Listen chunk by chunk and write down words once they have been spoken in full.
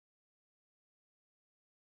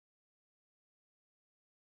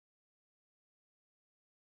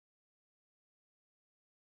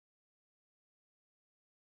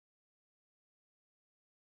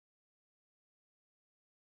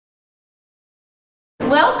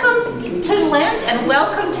to Lent and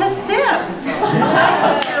welcome to Sin.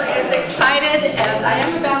 I hope you're as excited as I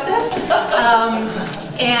am about this.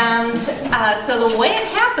 So the way it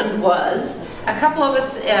happened was a couple of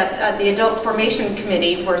us at the Adult Formation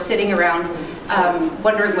Committee were sitting around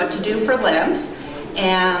wondering what to do for Lent,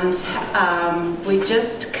 and we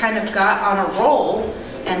just kind of got on a roll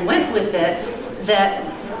and went with it that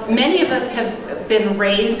many of us have been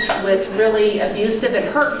raised with really abusive and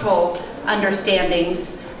hurtful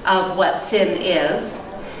understandings of what sin is.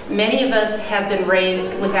 Many of us have been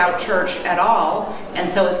raised without church at all, and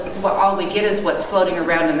so all we get is what's floating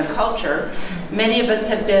around in the culture. Many of us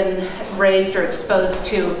have been raised or exposed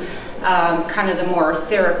to kind of the more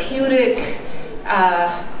therapeutic,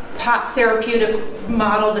 pop therapeutic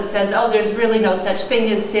model that says, oh, there's really no such thing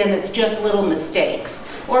as sin, it's just little mistakes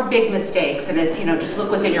or big mistakes, and just look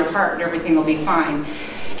within your heart and everything will be fine.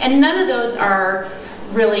 And none of those are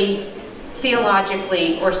really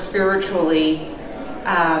theologically or spiritually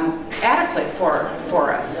adequate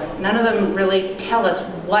for us. None of them really tell us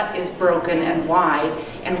what is broken and why,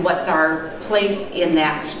 and what's our place in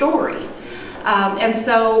that story. And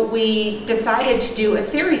so we decided to do a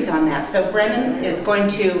series on that. So Brennan is going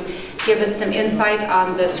to give us some insight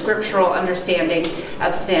on the scriptural understanding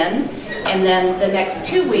of sin. And then the next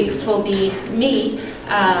 2 weeks will be me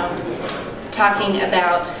talking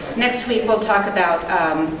about, next week we'll talk about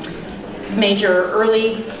major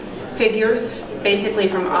early figures, basically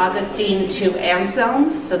from Augustine to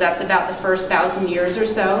Anselm. So that's about the first 1,000 years or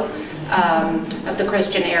so of the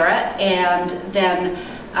Christian era. And then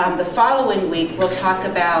the following week we'll talk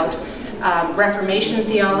about Reformation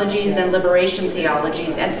theologies and liberation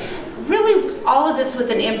theologies, and really all of this with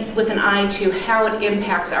an eye to how it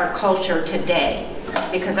impacts our culture today,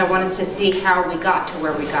 because I want us to see how we got to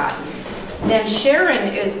where we got. Then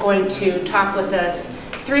Sharon is going to talk with us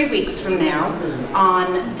 3 weeks from now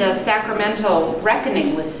on the sacramental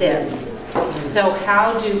reckoning with sin. So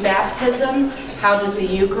how do baptism, how does the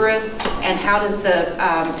Eucharist, and how does the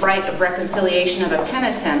rite of reconciliation of a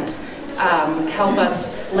penitent help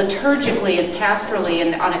us liturgically and pastorally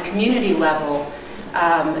and on a community level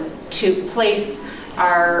to place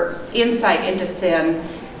our insight into sin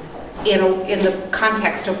in the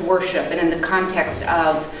context of worship and in the context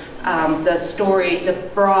of the story, the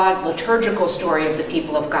broad liturgical story of the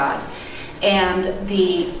people of God. And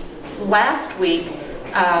the last week,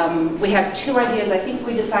 we have 2 ideas. I think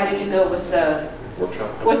we decided to go with the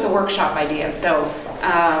workshop idea. So,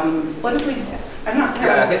 what did we? I'm not sure.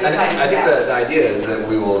 Yeah, I think the idea is that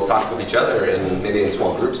we will talk with each other and maybe in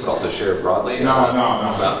small groups, but also share broadly.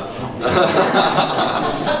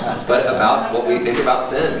 But about what we think about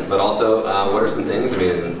sin, but also what are some things. I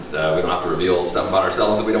mean, we don't have to reveal stuff about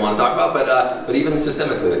ourselves that we don't want to talk about, but even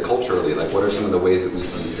systemically, like culturally, like what are some of the ways that we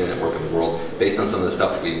see sin at work in the world based on some of the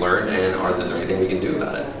stuff that we've learned, and is there anything we can do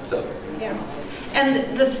about it? So yeah,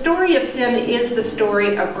 and the story of sin is the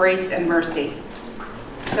story of grace and mercy.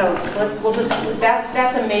 So we'll just,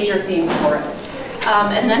 that's a major theme for us.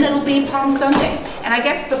 And then it'll be Palm Sunday. And I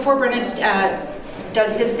guess before Brennan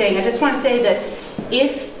does his thing, I just want to say that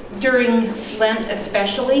if during Lent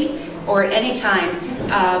especially, or at any time,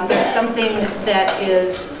 there's something that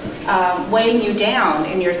is weighing you down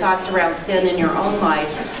in your thoughts around sin in your own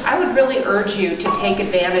life, I would really urge you to take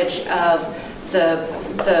advantage of the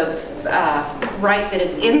rite that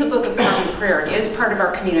is in the Book of Common Prayer. It is part of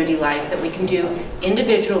our community life that we can do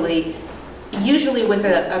individually, usually with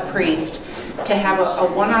a priest, to have a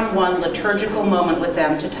one-on-one liturgical moment with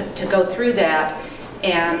them, to go through that,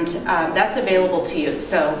 and that's available to you.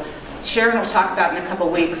 So Sharon will talk about it in a couple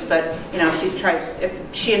weeks, but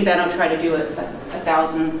if she and Benno try to do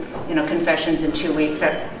 1,000 confessions in 2 weeks,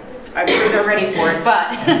 I'm sure they're ready for it,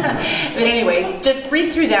 but anyway, just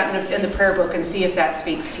read through that in the prayer book and see if that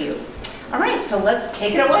speaks to you. All right, so let's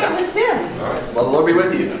take it away with sin. All right. Well, the Lord be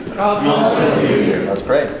with you. Let's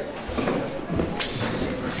pray.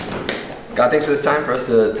 God, thanks for this time for us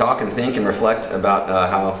to talk and think and reflect about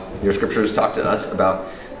how your scriptures talk to us about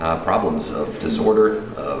problems of disorder,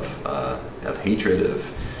 of hatred, of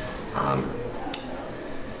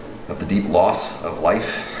the deep loss of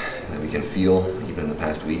life that we can feel even in the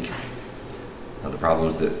past week, the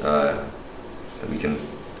problems that we can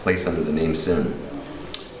place under the name sin.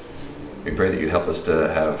 We pray that you'd help us to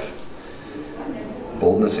have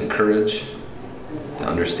boldness and courage to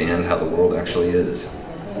understand how the world actually is,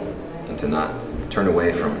 and to not turn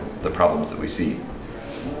away from the problems that we see,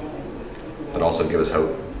 but also give us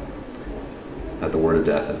hope that the word of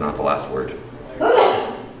death is not the last word,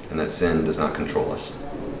 and that sin does not control us.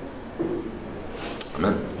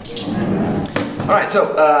 Amen. All right,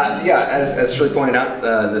 so yeah, as Shirley pointed out,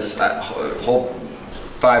 this whole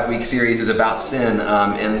 5-week series is about sin,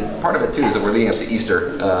 and part of it too is that we're leading up to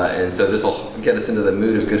Easter, and so this will get us into the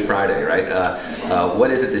mood of Good Friday, right?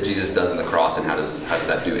 What is it that Jesus does on the cross, and how does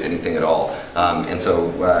that do anything at all? And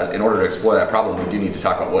so in order to explore that problem, we do need to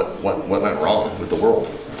talk about what went wrong with the world.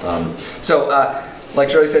 Like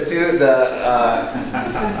Shirley said too,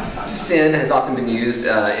 the sin has often been used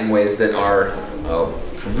in ways that are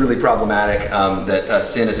really problematic, that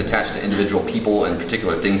sin is attached to individual people and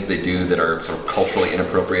particular things they do that are sort of culturally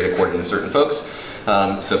inappropriate according to certain folks.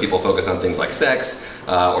 So people focus on things like sex,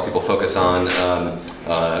 or people focus on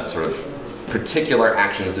sort of particular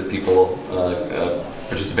actions that people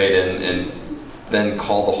participate in and then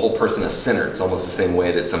call the whole person a sinner. It's almost the same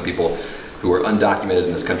way that some people who are undocumented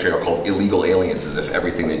in this country are called illegal aliens, as if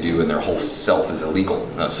everything they do in their whole self is illegal.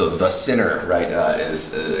 So the sinner, right,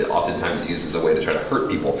 is oftentimes used as a way to try to hurt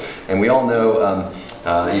people. And we all know,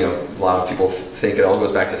 a lot of people think it all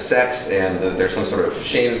goes back to sex, and there's some sort of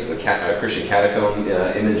shames, the Christian catacomb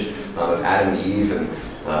image of Adam and Eve and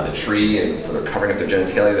the tree and sort of covering up their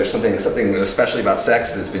genitalia. There's something especially about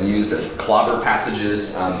sex that's been used as clobber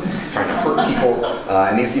passages, trying to hurt people.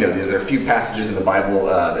 And these, there are a few passages in the Bible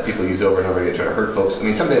that people use over and over again to try to hurt folks. I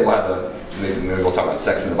mean, someday we'll have maybe we'll talk about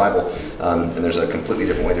sex in the Bible, and there's a completely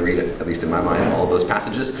different way to read it, at least in my mind, all of those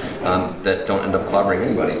passages that don't end up clobbering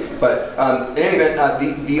anybody. But in any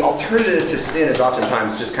event, the alternative to sin is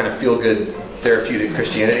oftentimes just kind of feel-good therapeutic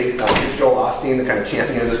Christianity. Here's Joel Osteen, the kind of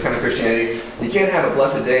champion of this kind of Christianity. You can't have a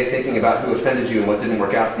blessed day thinking about who offended you and what didn't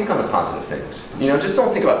work out. Think on the positive things. Just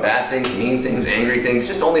don't think about bad things, mean things, angry things.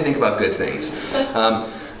 Just only think about good things.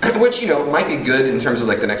 Which, might be good in terms of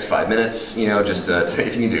like the next 5 minutes, just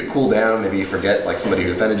if you need to cool down, maybe you forget like somebody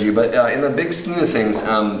who offended you. But in the big scheme of things,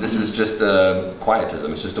 this is just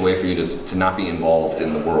quietism. It's just a way for you to not be involved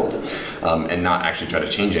in the world and not actually try to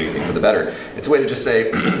change anything for the better. It's a way to just say,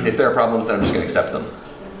 if there are problems, then I'm just going to accept them.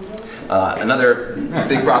 Another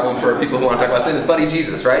big problem for people who want to talk about sin is buddy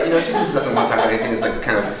Jesus, right? Jesus doesn't want to talk about anything that's like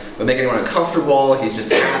kind of would make anyone uncomfortable. He's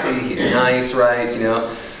just happy, he's nice, right?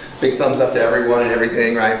 Big thumbs up to everyone and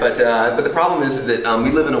everything, right? But the problem is that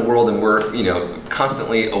we live in a world and we're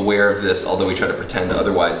constantly aware of this, although we try to pretend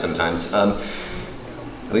otherwise sometimes. At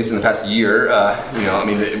least in the past year,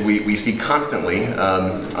 we see constantly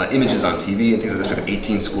images on TV and things like this. We have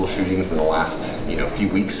 18 school shootings in the last few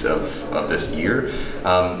weeks of this year.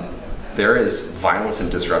 There is violence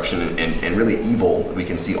and disruption and really evil that we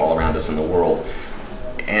can see all around us in the world.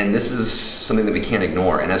 And this is something that we can't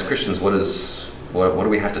ignore. And as Christians, what do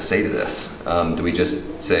we have to say to this? Do we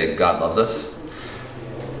just say God loves us?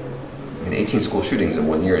 18 school shootings in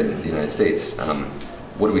 1 year in the United States.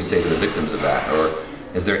 What do we say to the victims of that? Or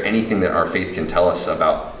is there anything that our faith can tell us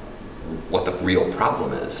about what the real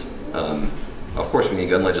problem is? Of course, we need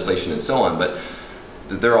gun legislation and so on, but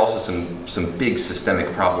there are also some big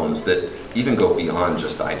systemic problems that even go beyond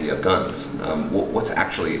just the idea of guns. What's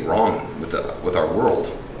actually wrong with our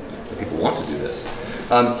world that people want to do this?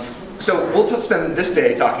 So we'll spend this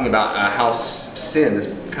day talking about how sin, this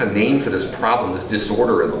kind of name for this problem, this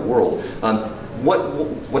disorder in the world,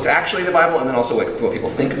 what's actually in the Bible, and then also what people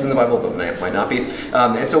think is in the Bible, but might not be.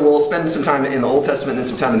 And so we'll spend some time in the Old Testament and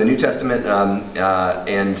some time in the New Testament,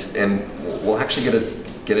 and we'll actually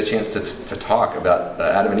get a chance to talk about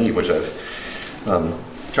Adam and Eve, which I've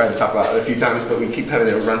tried to talk about it a few times, but we keep having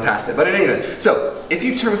to run past it. But in any event, so if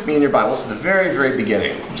you turn with me in your Bibles to the very, very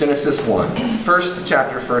beginning, Genesis 1, first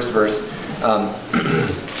chapter, first verse.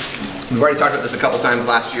 We've already talked about this a couple times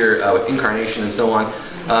last year with incarnation and so on.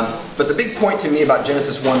 But the big point to me about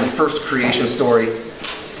Genesis 1, the first creation story,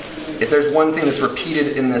 if there's one thing that's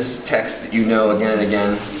repeated in this text that you know again and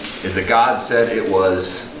again, is that God said it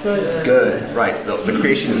was good. Right, the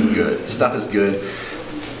creation is good, stuff is good.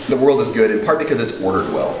 The world is good, in part because it's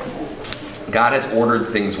ordered well. God has ordered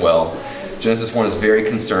things well. Genesis 1 is very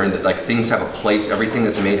concerned that things have a place, everything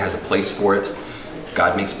that's made has a place for it.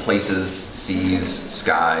 God makes places, seas,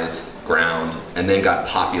 skies, ground, and then God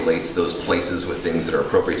populates those places with things that are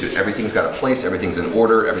appropriate to it. Everything's got a place, everything's in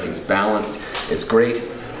order, everything's balanced, it's great.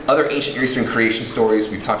 Other ancient Near Eastern creation stories,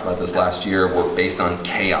 we've talked about this last year, were based on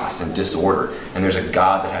chaos and disorder. And there's a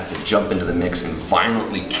God that has to jump into the mix and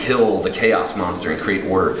violently kill the chaos monster and create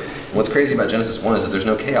order. And what's crazy about Genesis 1 is that there's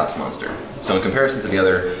no chaos monster. So in comparison to the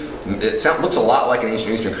other, it looks a lot like an ancient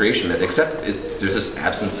Near Eastern creation myth, except there's this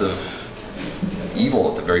absence of evil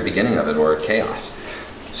at the very beginning of it, or chaos.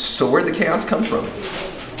 So where'd the chaos come from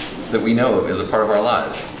that we know is a part of our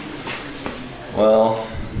lives? Well,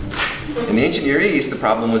 in the ancient Near East, the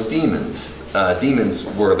problem was demons. Demons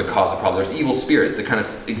were the cause of the problem. There's evil spirits that kind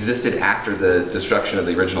of existed after the destruction of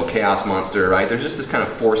the original chaos monster, right? There's just this kind of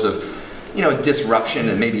force of disruption,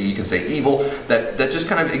 and maybe you can say evil, that just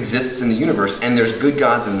kind of exists in the universe, and there's good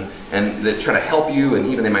gods and that try to help you, and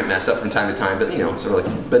even they might mess up from time to time, but sort of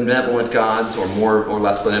like benevolent gods or more or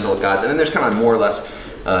less benevolent gods, and then there's kind of more or less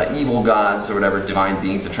evil gods or whatever, divine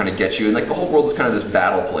beings that are trying to get you, and like the whole world is kind of this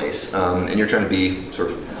battle place, and you're trying to be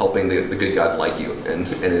sort of helping the good gods like you and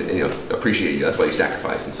appreciate you. That's why you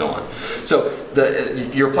sacrifice and so on. So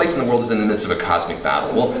your place in the world is in the midst of a cosmic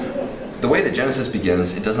battle. Well, the way that Genesis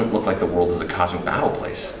begins, it doesn't look like the world is a cosmic battle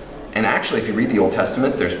place. And actually, if you read the Old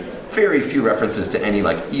Testament, there's very few references to any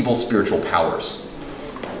like evil spiritual powers.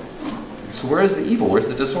 So where is the evil? Where's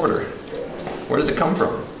the disorder? Where does it come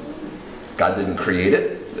from? God didn't create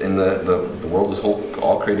it. And the world is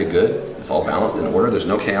all created good. It's all balanced in order. There's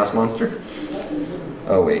no chaos monster.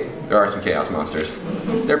 Oh wait, there are some chaos monsters.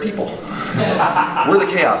 They're people. We're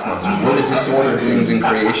the chaos monsters. We're the disordered things in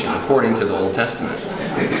creation, according to the Old Testament.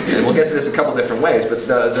 And we'll get to this a couple different ways, but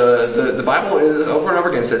the Bible is over and over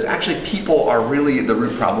again says actually people are really the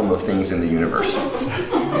root problem of things in the universe.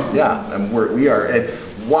 Yeah, and we are. And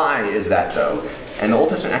why is that though? And the Old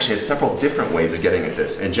Testament actually has several different ways of getting at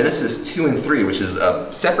this. In Genesis 2 and 3, which is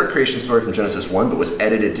a separate creation story from Genesis 1, but was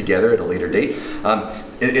edited together at a later date,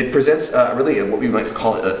 it presents really what we might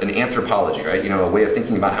call an anthropology, right? A way of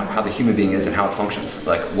thinking about how the human being is and how it functions.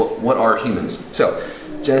 Like, what are humans? So,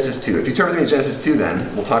 Genesis 2. If you turn with me to Genesis 2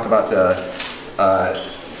 then, we'll talk about,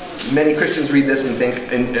 many Christians read this and think,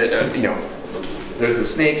 there's the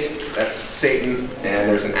snake, that's Satan, and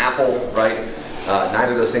there's an apple, right?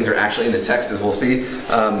 Neither of those things are actually in the text, as we'll see.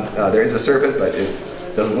 There is a serpent, but it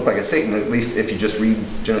doesn't look like it's Satan, at least if you just read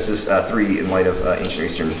Genesis 3 in light of ancient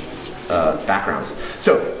Eastern backgrounds.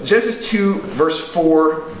 So, Genesis 2, verse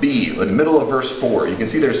 4b, the middle of verse 4, you can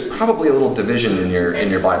see there's probably a little division in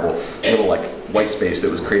your Bible, a little like white space that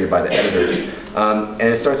was created by the editors. And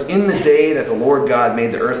it starts, in the day that the Lord God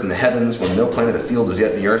made the earth and the heavens, when no plant of the field was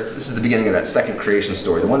yet in the earth. This is the beginning of that second creation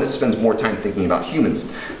story, the one that spends more time thinking about humans.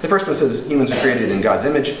 The first one says humans are created in God's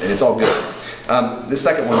image, and it's all good. The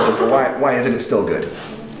second one says, well, why isn't it still good?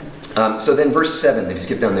 So then verse 7, if you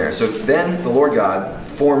skip down there. So then the Lord God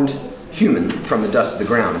formed human from the dust of the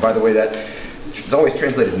ground. And by the way, that it's always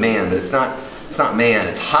translated man, but it's not man,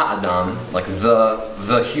 it's ha-adam, like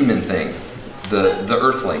the human thing. The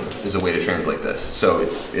earthling is a way to translate this. So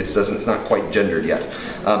it's not quite gendered yet.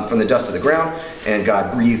 From the dust of the ground, and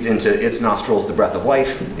God breathed into its nostrils the breath of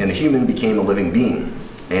life, and the human became a living being.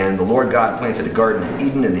 And the Lord God planted a garden in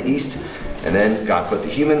Eden in the east, and then God put the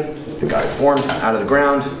human that God formed out of the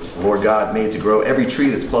ground. The Lord God made to grow every tree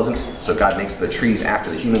that's pleasant. So God makes the trees after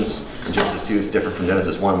the humans. In Genesis 2, it's different from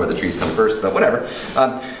Genesis 1, where the trees come first, but whatever.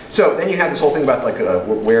 So then you have this whole thing about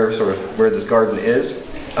where this garden is,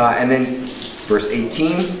 and then verse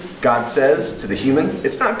 18, God says to the human,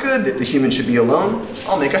 it's not good that the human should be alone.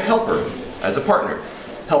 I'll make a helper as a partner.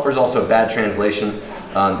 Helper is also a bad translation.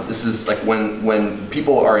 This is like when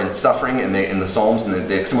people are in suffering and in the Psalms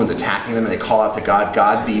and someone's attacking them and they call out to God,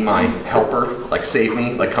 God be my helper, like save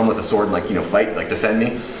me, like come with a sword and like fight, like defend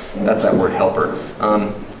me. That's that word helper.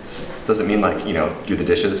 This doesn't mean like do the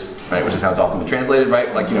dishes, right? Which is how it's often been translated,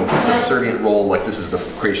 right? Like subservient role, like this is the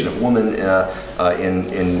creation of woman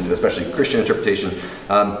in especially Christian interpretation,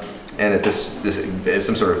 and that this is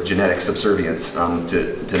some sort of genetic subservience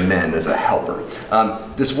to men as a helper.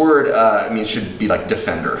 This word should be like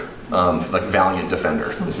defender, like valiant defender.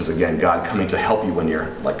 This is again God coming to help you when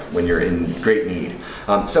you're in great need.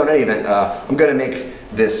 So in any event, I'm going to make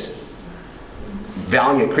this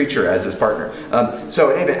valiant creature as his partner.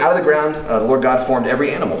 So in any event, out of the ground, the Lord God formed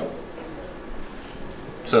every animal.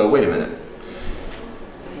 So wait a minute.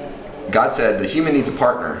 God said the human needs a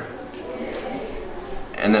partner,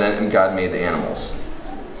 and then God made the animals.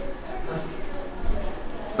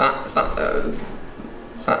 That's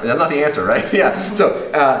not the answer, right? Yeah. So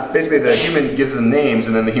basically, the human gives them names,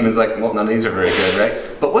 and then the human's like, well, none of these are very good, right?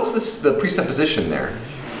 But what's the presupposition there?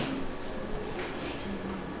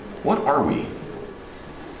 What are we?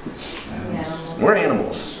 We're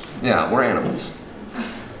animals. Yeah, we're animals.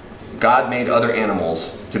 God made other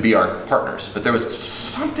animals to be our partners, but there was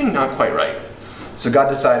something not quite right. So God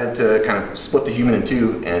decided to kind of split the human in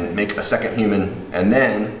two and make a second human, and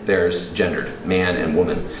then there's gendered, man and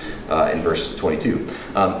woman, in verse 22.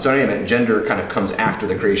 So anyway, gender kind of comes after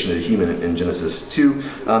the creation of the human in Genesis 2,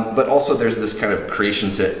 but also there's this kind of creation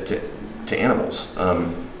to animals.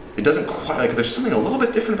 It doesn't quite, there's something a little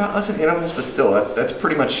bit different about us and animals, but still, that's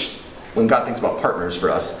pretty much, when God thinks about partners for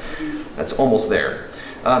us, that's almost there.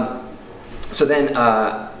 So then,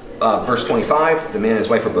 verse 25, the man and his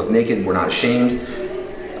wife are both naked and were not ashamed.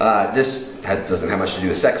 This doesn't have much to do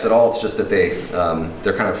with sex at all. It's just that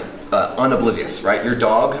they're kind of unoblivious, right? Your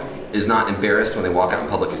dog is not embarrassed when they walk out in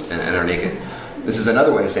public and are naked. This is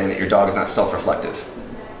another way of saying that your dog is not self-reflective.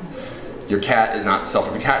 Your cat is not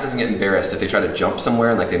your cat doesn't get embarrassed if they try to jump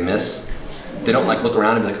somewhere and like they miss. They don't like look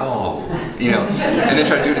around and be like, oh, you know, and then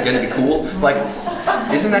try to do it again to be cool. Like,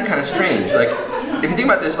 isn't that kind of strange? Like, if you think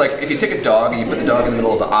about this, like, if you take a dog and you put the dog in the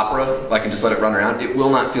middle of the opera, like, and just let it run around, it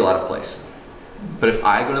will not feel out of place. But if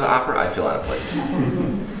I go to the opera, I feel out of place.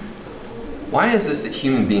 Why is this that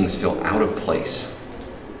human beings feel out of place?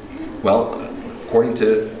 Well, according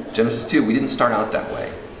to Genesis 2, we didn't start out that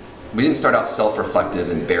way. We didn't start out self-reflective,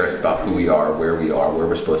 embarrassed about who we are, where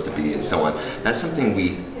we're supposed to be, and so on. That's something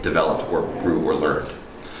we developed or grew or learned.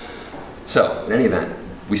 So, in any event,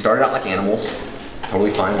 we started out like animals, totally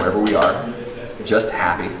fine wherever we are, just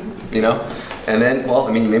happy, you know? And then, well,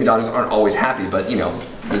 I mean, maybe dogs aren't always happy, but, you know,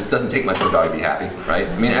 this doesn't take much for a dog to be happy, right?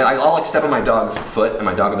 I mean, I'll like step on my dog's foot, and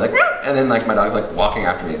my dog will be like, meow, and then like my dog's like walking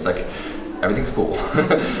after me. It's like, everything's cool.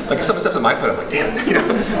 Like if someone steps on my foot, I'm like, damn, you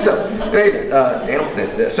know. So, anyway,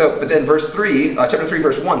 but then verse 3, chapter 3,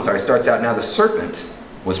 verse 1, starts out, now the serpent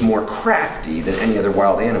was more crafty than any other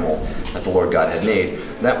wild animal that the Lord God had made.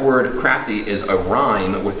 That word crafty is a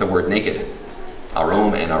rhyme with the word naked.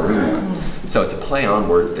 Arom and arum. So it's a play on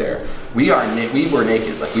words there. We were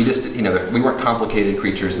naked, like we just, you know, we weren't complicated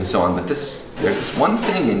creatures and so on, but there's this one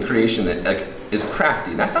thing in creation that like is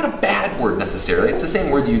crafty. And that's not a bad word necessarily. It's the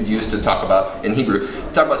same word you'd use to talk about in Hebrew,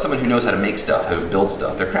 to talk about someone who knows how to make stuff, how to build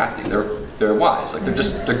stuff. They're crafty, they're wise, like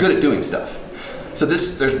they're good at doing stuff. So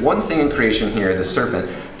there's one thing in creation here, the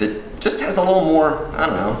serpent, that just has a little more, I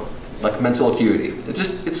don't know, like mental acuity.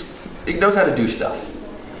 It knows how to do stuff.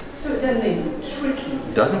 So it doesn't mean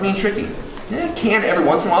tricky. Doesn't mean tricky. Yeah, it can every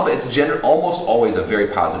once in a while, but it's almost always a very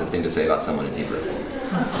positive thing to say about someone in Hebrew.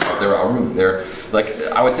 They're like,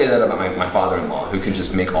 I would say that about my father-in-law, who can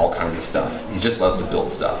just make all kinds of stuff. He just loves to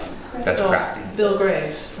build stuff. That's so crafty. Bill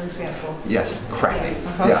Graves, for example. Yes, crafty.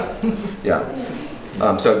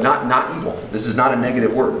 Yeah. So not evil. This is not a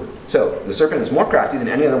negative word. So the serpent is more crafty than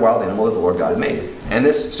any other wild animal that the Lord God had made. And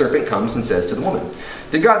this serpent comes and says to the woman,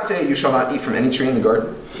 did God say you shall not eat from any tree in the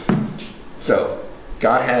garden? So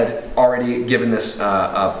God had already given this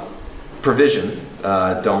provision.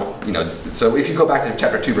 So if you go back to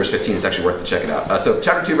chapter 2, verse 15, it's actually worth to check it out. So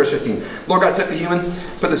chapter 2, verse 15, Lord God took the human,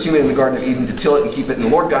 put this human in the Garden of Eden to till it and keep it. And the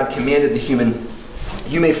Lord God commanded the human,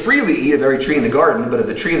 you may freely eat of every tree in the garden, but of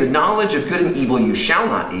the tree of the knowledge of good and evil you shall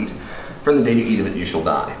not eat. From the day you eat of it, you shall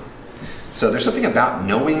die. So there's something about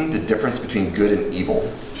knowing the difference between good and evil.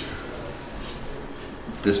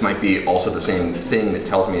 This might be also the same thing that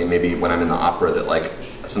tells me maybe when I'm in the opera that like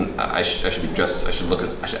I should be dressed, I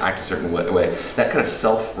should act a certain way. That kind of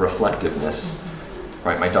self-reflectiveness,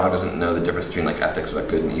 right? My dog doesn't know the difference between like ethics about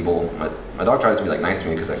good and evil. My dog tries to be like nice to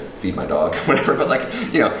me because I feed my dog, whatever. But like,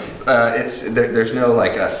 you know, there's no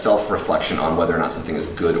like self-reflection on whether or not something is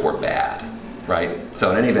good or bad, right?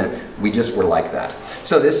 So in any event, we just were like that.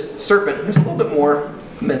 So this serpent, who's a little bit more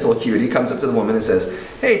mental acuity, comes up to the woman and says,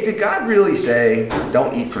 hey, did God really say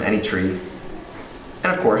don't eat from any tree?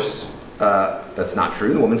 And of course, that's not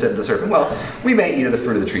true. The woman said to the serpent, well, we may eat of the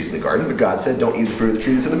fruit of the trees in the garden, but God said don't eat of the fruit of the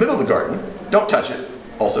tree that's in the middle of the garden. Don't touch it,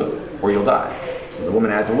 also, or you'll die. So the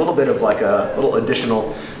woman adds a little bit of like a little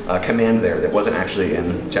additional command there that wasn't actually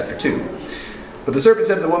in chapter 2. But the serpent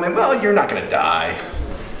said to the woman, well, you're not going to die,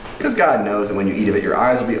 because God knows that when you eat of it, your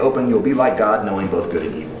eyes will be open, you'll be like God, knowing both good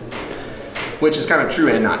and evil. Which is kind of true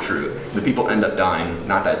and not true. The people end up dying,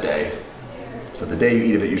 not that day. So the day you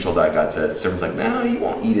eat of it, you shall die, God says. The serpent's like, no, you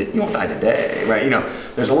won't eat it. You won't die today, right? You know,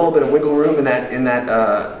 there's a little bit of wiggle room in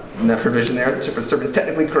that provision there. The serpent's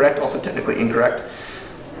technically correct, also technically incorrect.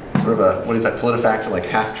 Sort of a, what is that, politifact, like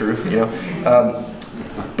half true, you know?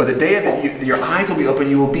 But the day of it, your eyes will be open,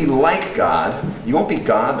 you will be like God. You won't be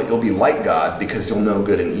God, but you'll be like God because you'll know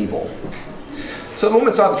good and evil. So the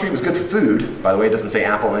woman saw the tree was good for food. By the way, it doesn't say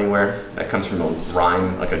apple anywhere. That comes from a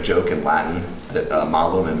rhyme, like a joke in Latin, that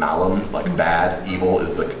malum and malum, like bad, evil,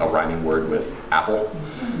 is like a rhyming word with apple.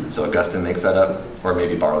 So Augustine makes that up, or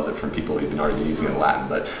maybe borrows it from people who've been already using it in Latin.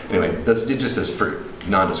 But anyway, it just says fruit,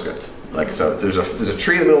 nondescript. Like, so there's a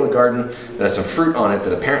tree in the middle of the garden that has some fruit on it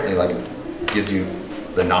that apparently like gives you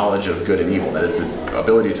the knowledge of good and evil. That is the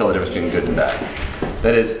ability to tell the difference between good and bad.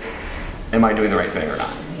 That is, am I doing the right thing or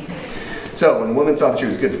not? So when the woman saw the tree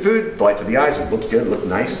was good food, delight to the eyes, it looked good, looked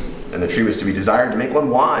nice, and the tree was to be desired to make one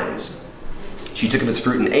wise. She took of its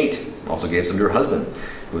fruit and ate, also gave some to her husband,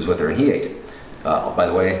 who was with her, and he ate. By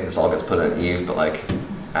the way, this all gets put on Eve, but like,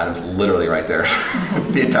 Adam's literally right there.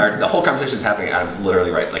 The whole conversation is happening, Adam's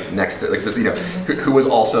literally right, like next to, like, you know, who was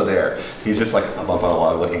also there. He's just like a bump on a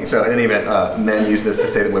log looking. So in any event, men use this to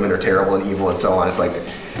say that women are terrible and evil and so on. It's like,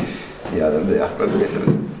 yeah,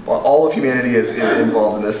 all of humanity is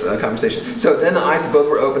involved in this conversation. So then the eyes of both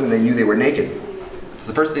were open and they knew they were naked. So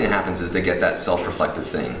the first thing that happens is they get that self-reflective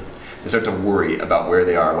thing. They start to worry about where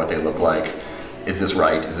they are, what they look like. Is this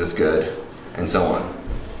right? Is this good? And so on.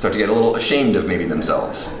 Start to get a little ashamed of maybe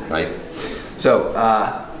themselves, right? So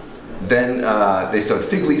then they sewed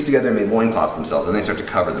fig leaves together and made loincloths themselves, and they start to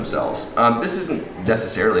cover themselves. This isn't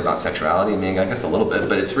necessarily about sexuality. I mean, I guess a little bit,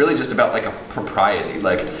 but it's really just about like a propriety.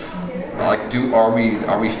 Like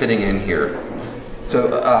are we fitting in here?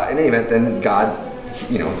 So in any event, then God,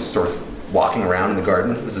 sort of walking around in the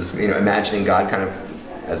garden. This is imagining God kind of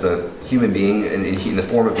as a human being in the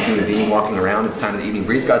form of a human being walking around at the time of the evening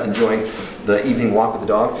breeze. God's enjoying the evening walk with the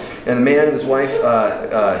dog. And the man and his wife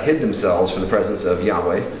hid themselves from the presence of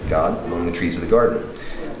Yahweh, God, among the trees of the garden.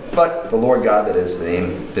 But the Lord God, that is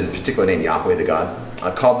the particular name Yahweh, the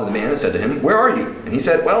God, called to the man and said to him, "Where are you?" And he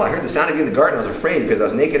said, "Well, I heard the sound of you in the garden. I was afraid because I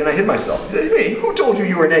was naked and I hid myself." He said, "Hey, who told you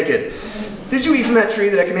you were naked? Did you eat from that tree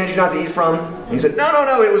that I commanded you not to eat from?" And he said,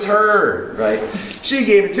 No, it was her, right? "She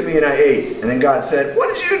gave it to me and I ate." And then God said,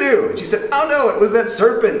 "What did you do?" And she said, "Oh no, it was that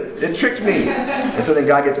serpent. It tricked me." And so then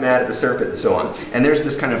God gets mad at the serpent and so on. And there's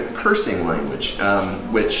this kind of cursing language,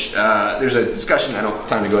 which there's a discussion, I don't have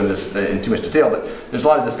time to go into this in too much detail, but there's a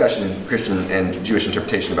lot of discussion in Christian and Jewish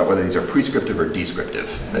interpretation about whether these are prescriptive or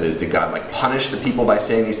descriptive. That is, did God punish the people by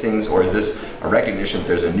saying these things, or is this a recognition that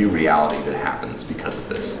there's a new reality that happens because of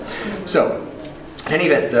this? So, in any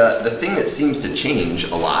event, the thing that seems to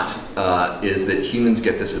change a lot is that humans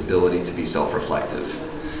get this ability to be self-reflective.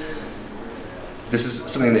 This is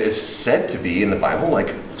something that is said to be in the Bible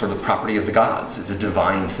like sort of the property of the gods. It's a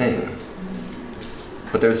divine thing.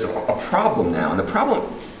 But there's a problem now, and the problem,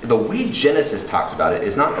 the way Genesis talks about it,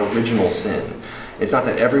 is not original sin. It's not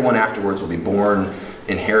that everyone afterwards will be born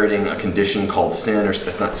inheriting a condition called sin, or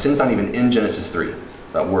sin's not even in Genesis 3.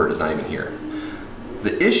 That word is not even here.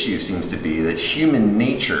 The issue seems to be that human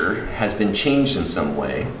nature has been changed in some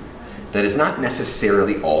way that is not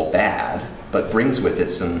necessarily all bad, but brings with it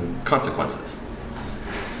some consequences.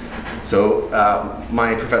 So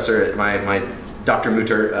my professor, my Dr.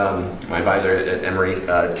 Mutter, my advisor at Emory,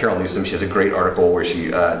 Carol Newsom, she has a great article where she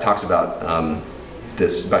talks about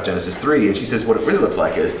about Genesis 3, and she says what it really looks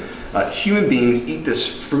like is human beings eat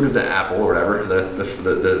this fruit of the apple or whatever,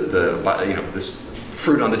 this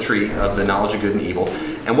fruit on the tree of the knowledge of good and evil,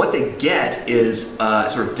 and what they get is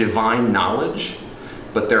sort of divine knowledge,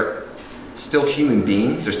 but they're still human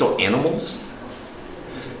beings, they're still animals.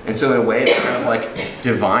 And so in a way, it's kind of like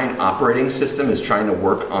divine operating system is trying to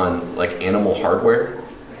work on like animal hardware,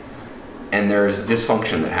 and there's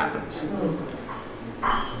dysfunction that happens.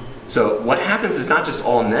 So what happens is not just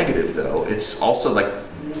all negative though, it's also like,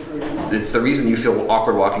 it's the reason you feel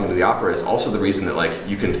awkward walking into the opera, it's also the reason that like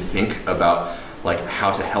you can think about like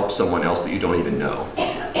how to help someone else that you don't even know.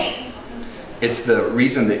 It's the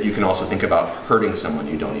reason that you can also think about hurting someone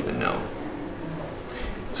you don't even know.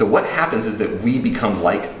 So what happens is that we become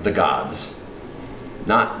like the gods,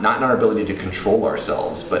 not in our ability to control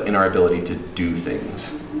ourselves, but in our ability to do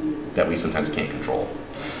things that we sometimes can't control.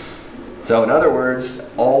 So in other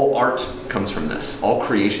words, all art comes from this, all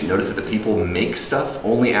creation. Notice that the people make stuff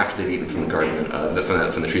only after they've eaten from the garden,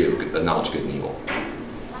 from the tree of knowledge of good and evil.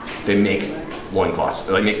 They make loincloths,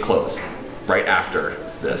 they make clothes right after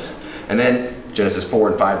this. And then Genesis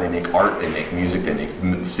 4 and 5, they make art, they make music, they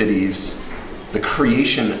make cities. The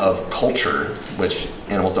creation of culture, which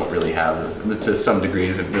animals don't really have to some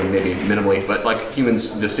degrees, maybe minimally, but like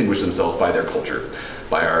humans distinguish themselves by their culture,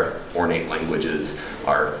 by our ornate languages,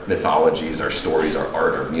 our mythologies, our stories, our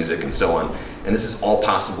art, our music, and so on. And this is all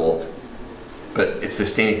possible, but it's the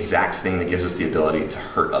same exact thing that gives us the ability to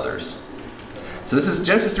hurt others. So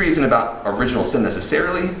Genesis 3 isn't about original sin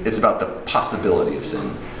necessarily, it's about the possibility of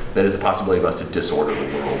sin. That is the possibility of us to disorder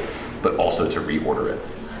the world, but also to reorder it.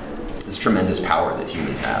 This tremendous power that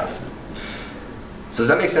humans have. So does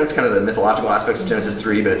that make sense, kind of the mythological aspects of Genesis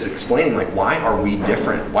 3, but it's explaining like why are we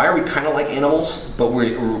different? Why are we kind of like animals, but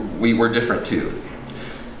we're different too?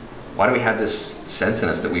 Why do we have this sense in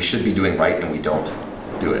us that we should be doing right and we don't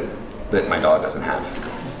do it, that my dog doesn't have?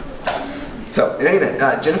 So in any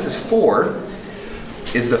event, Genesis 4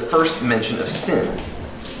 is the first mention of sin.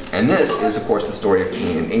 And this is, of course, the story of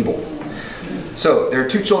Cain and Abel. So there are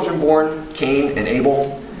two children born, Cain and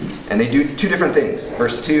Abel, and they do two different things.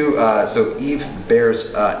 Verse 2, so Eve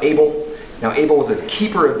bears Abel. Now Abel was a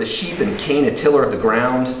keeper of the sheep and Cain a tiller of the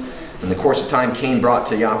ground. In the course of time, Cain brought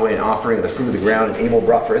to Yahweh an offering of the fruit of the ground, and Abel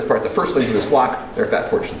brought for his part the firstlings of his flock, their fat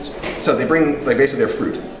portions. So they bring like basically their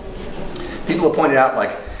fruit. People have pointed out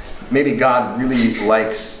like maybe God really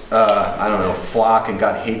likes, I don't know, flock, and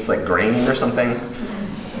God hates like grain or something.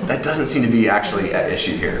 that doesn't seem to be actually at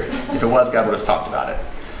issue here. If it was, God would have talked about it.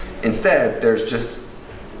 Instead, there's just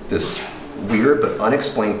this weird but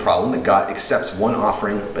unexplained problem that God accepts one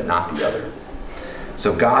offering but not the other.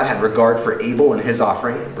 So God had regard for Abel and his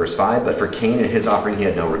offering, verse 5, but for Cain and his offering he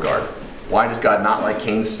had no regard. Why does God not like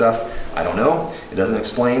Cain's stuff? I don't know. It doesn't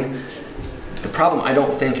explain. The problem, I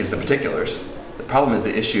don't think, is the particulars. The problem is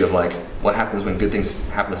the issue of like, what happens when good things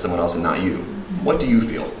happen to someone else and not you? What do you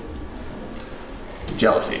feel?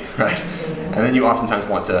 Jealousy, right? And then you oftentimes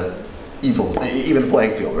want to even the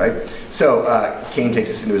playing field, right? So Cain takes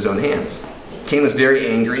this into his own hands. Cain was very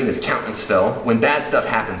angry and his countenance fell. When bad stuff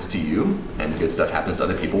happens to you and good stuff happens to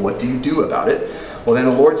other people, what do you do about it? Well, then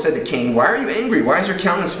the Lord said to Cain, why are you angry? Why is your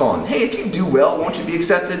countenance fallen? Hey, if you do well, won't you be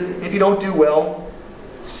accepted? If you don't do well,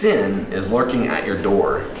 sin is lurking at your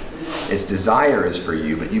door. Its desire is for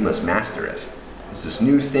you, but you must master it. It's this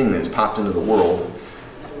new thing that's popped into the world,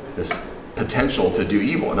 this potential to do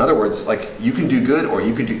evil. In other words, like, you can do good or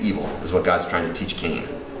you can do evil, is what God's trying to teach Cain.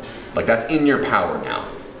 Like, that's in your power now.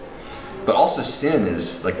 But also sin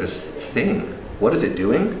is like this thing. What is it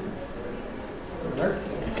doing?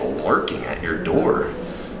 It's lurking at your door.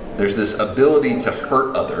 There's this ability to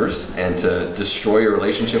hurt others and to destroy your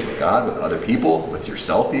relationship with God, with other people, with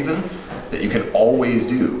yourself even, that you can always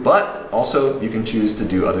do. But also you can choose to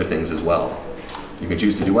do other things as well. You can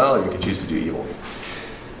choose to do well or you can choose to do evil.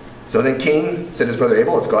 So then Cain said to his brother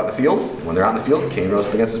Abel, let's go out in the field. And when they're out in the field, Cain rose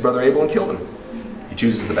up against his brother Abel and killed him. He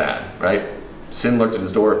chooses the bad, right? Sin lurked at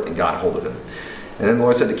his door and got hold of him. And then the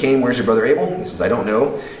Lord said to Cain, where's your brother Abel? He says, I don't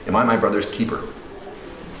know. Am I my brother's keeper?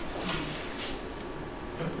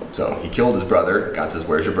 So he killed his brother. God says,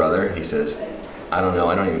 where's your brother? He says, I don't know.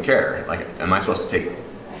 I don't even care. Like, am I supposed to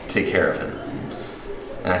take care of him?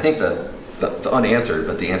 And I think it's unanswered,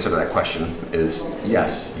 but the answer to that question is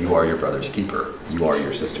yes, you are your brother's keeper. You are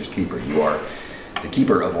your sister's keeper. You are the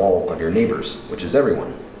keeper of all of your neighbors, which is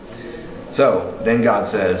everyone. So then God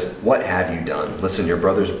says, what have you done? Listen, your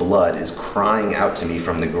brother's blood is crying out to me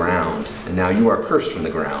from the ground, and now you are cursed from the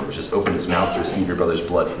ground, which has opened his mouth to receive your brother's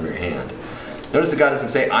blood from your hand. Notice that God doesn't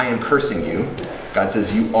say, I am cursing you. God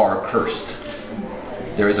says, you are cursed.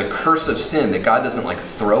 There is a curse of sin that God doesn't like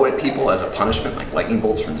throw at people as a punishment, like lightning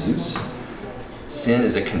bolts from Zeus. Sin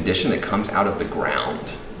is a condition that comes out of the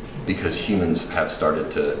ground because humans have started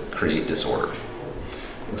to create disorder.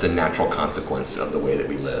 It's a natural consequence of the way that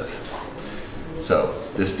we live. So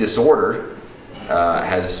this disorder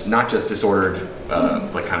has not just disordered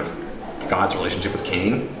like kind of God's relationship with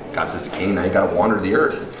Cain. God says to Cain, now you got to wander the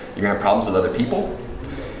earth. You're gonna have problems with other people.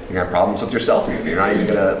 You're gonna have problems with yourself. You're not even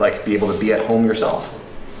gonna like be able to be at home yourself.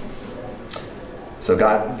 So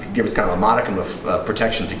God gives kind of a modicum of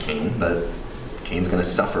protection to Cain, but Cain's gonna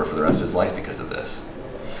suffer for the rest of his life because of this.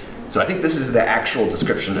 So I think this is the actual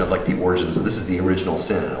description of like the origins. So this is the original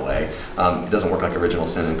sin in a way. It doesn't work like original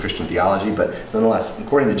sin in Christian theology, but nonetheless,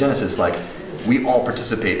 according to Genesis, like we all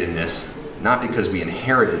participate in this, not because we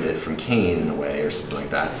inherited it from Cain in a way or something like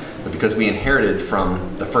that, but because we inherited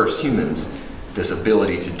from the first humans this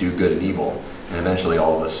ability to do good and evil, and eventually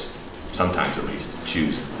all of us, sometimes at least,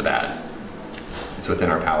 choose the bad. It's within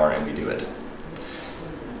our power and we do it.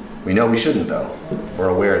 We know we shouldn't though. We're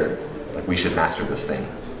aware that like we should master this thing.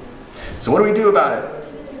 So what do we do about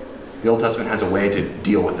it? The Old Testament has a way to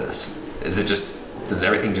deal with this. Does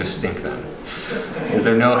everything just stink then? Is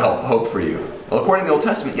there no hope for you? Well, according to the Old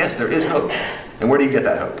Testament, yes, there is hope. And where do you get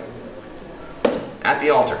that hope? At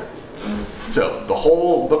the altar. So the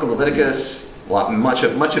whole book of Leviticus, much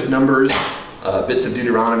of Numbers, bits of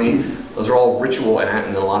Deuteronomy, those are all ritual,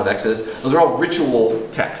 and a lot of Exodus, those are all ritual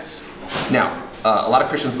texts. Now, a lot of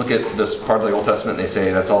Christians look at this part of the Old Testament and they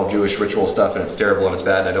say that's all Jewish ritual stuff and it's terrible and it's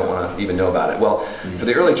bad and I don't want to even know about it. Well, for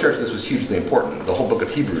the early church this was hugely important. The whole book of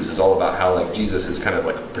Hebrews is all about how like Jesus is kind of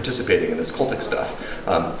like participating in this cultic stuff.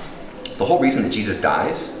 The whole reason that Jesus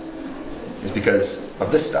dies is because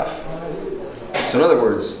of this stuff. So in other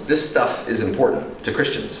words, this stuff is important to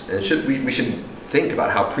Christians. And we should think about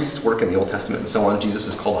how priests work in the Old Testament and so on. Jesus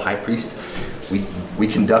is called a high priest. We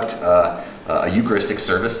conduct a Eucharistic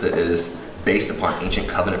service that is based upon ancient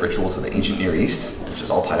covenant rituals of the ancient Near East, which is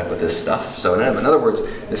all tied up with this stuff. So in other words,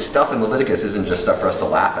 this stuff in Leviticus isn't just stuff for us to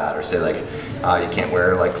laugh at or say like, you can't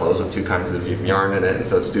wear like clothes with 2 kinds of yarn in it and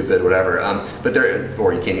so it's stupid, whatever.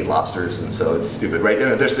 Or you can't eat lobsters and so it's stupid, right?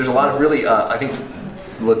 There's a lot of really, I think,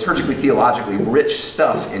 liturgically, theologically rich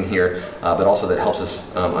stuff in here, but also that helps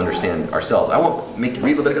us understand ourselves. I won't make you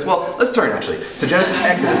read Leviticus. Well, let's turn actually. So Genesis,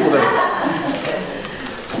 Exodus, Leviticus.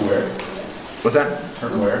 Where? What's that?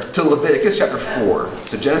 Turn where? To Leviticus chapter 4.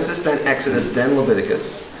 So Genesis, then Exodus, then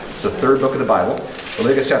Leviticus. So third book of the Bible,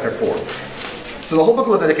 Leviticus chapter 4. So the whole book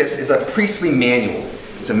of Leviticus is a priestly manual.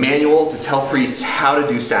 It's a manual to tell priests how to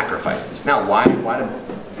do sacrifices. Now, why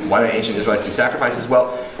do ancient Israelites do sacrifices?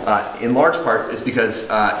 Well, in large part, it's because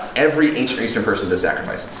every ancient Eastern person does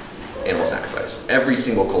sacrifices, animal sacrifice. Every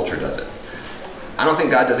single culture does it. I don't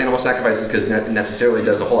think God does animal sacrifices because necessarily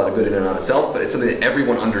does a whole lot of good in and of itself, but it's something that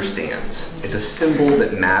everyone understands. It's a symbol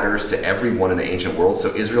that matters to everyone in the ancient world,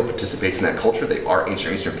 so Israel participates in that culture. They are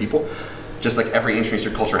ancient Eastern people. Just like every ancient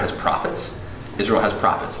Eastern culture has prophets, Israel has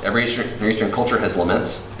prophets. Every ancient Eastern culture has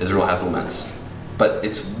laments, Israel has laments. But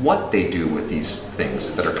it's what they do with these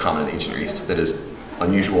things that are common in the ancient Near East that is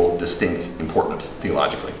unusual, distinct, important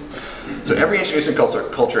theologically. So every ancient Eastern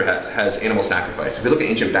culture has animal sacrifice. If we look at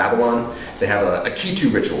ancient Babylon, they have a Kitu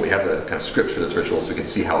ritual. We have the kind of script for this ritual so we can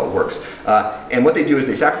see how it works. And what they do is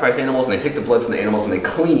they sacrifice animals and they take the blood from the animals and they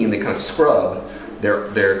kind of scrub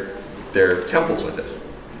their temples with it,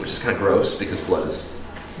 which is kind of gross because blood is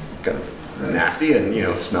kind of nasty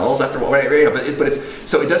and smells after a while. Right? But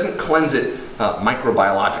so it doesn't cleanse it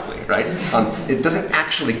microbiologically, right? It doesn't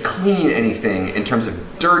actually clean anything in terms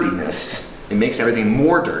of dirtiness. It makes everything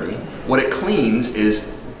more dirty. What it cleans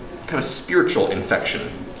is kind of spiritual infection.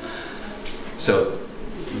 So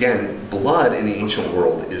again, blood in the ancient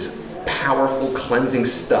world is powerful cleansing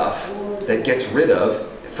stuff that gets rid of,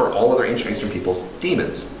 for all other ancient Eastern peoples,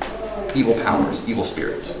 demons, evil powers, evil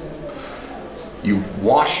spirits. You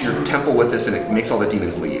wash your temple with this and it makes all the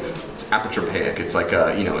demons leave. It's apotropaic. It's like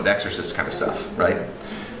the Exorcist kind of stuff, right?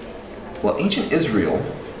 Well, ancient Israel,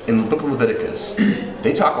 in the book of Leviticus,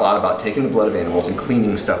 they talk a lot about taking the blood of animals and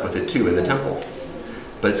cleaning stuff with it too in the temple.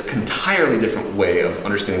 But it's an entirely different way of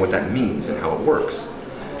understanding what that means and how it works.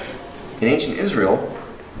 In ancient Israel,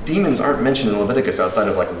 demons aren't mentioned in Leviticus outside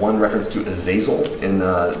of like one reference to Azazel in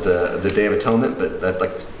the Day of Atonement, but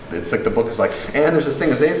it's like the book is like, and there's this thing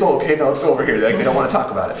Azazel, okay, now let's go over here. They don't want to talk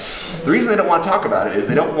about it. The reason they don't want to talk about it is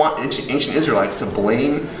they don't want ancient Israelites to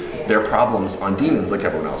blame their problems on demons like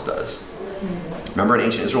everyone else does. Remember in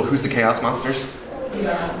ancient Israel, who's the chaos monsters?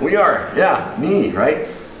 We are, yeah, me, right?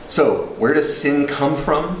 So where does sin come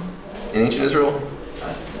from in ancient Israel?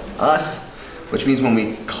 Us. Which means when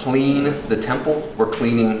we clean the temple, we're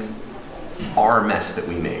cleaning our mess that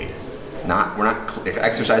we made. We're not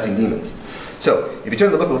exorcising demons. So if you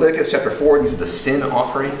turn to the book of Leviticus chapter 4, these are the sin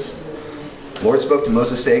offerings. The Lord spoke to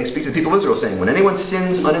Moses saying, speak to the people of Israel saying, when anyone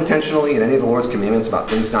sins unintentionally in any of the Lord's commandments about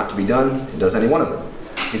things not to be done, he does any one of them.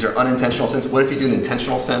 These are unintentional sins. What if you do an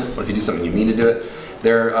intentional sin? What if you do something you mean to do it?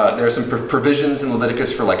 There are some provisions in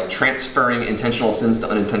Leviticus for like transferring intentional sins to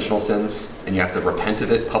unintentional sins, and you have to repent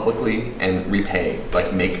of it publicly and repay,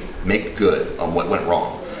 like make good on what went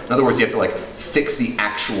wrong. In other words, you have to like fix the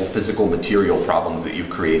actual physical material problems that you've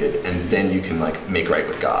created, and then you can like make right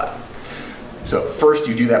with God. So first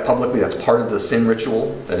you do that publicly. That's part of the sin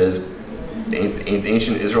ritual. That is, the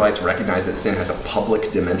ancient Israelites recognize that sin has a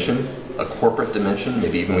public dimension, a corporate dimension,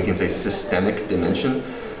 maybe even we can say systemic dimension.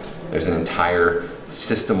 There's an entire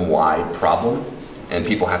system-wide problem, and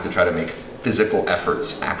people have to try to make physical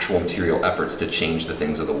efforts, actual material efforts to change the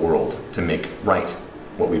things of the world, to make right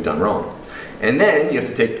what we've done wrong. And then you have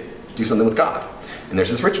to do something with God. And there's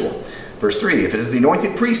this ritual. Verse 3, if it is the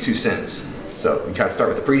anointed priest who sins. So you kind of start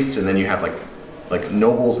with the priests, and then you have like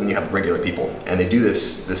nobles, and then you have regular people. And they do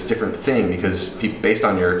this different thing because based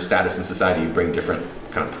on your status in society, you bring different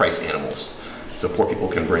kind of price animals. So poor people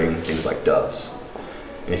can bring things like doves.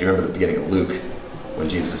 And if you remember the beginning of Luke, when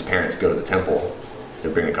Jesus' parents go to the temple, they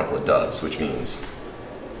bring a couple of doves, which means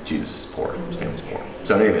Jesus is poor, his family's poor.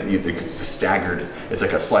 So anyway, it's a staggered, it's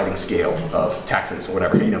like a sliding scale of taxes or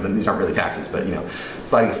whatever. These aren't really taxes, but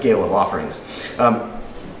sliding scale of offerings.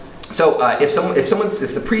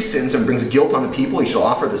 If the priest sins and brings guilt on the people, he shall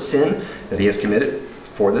offer the sin that he has committed.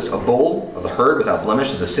 For this, a bull of the herd without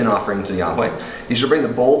blemish is a sin offering to Yahweh. He shall bring the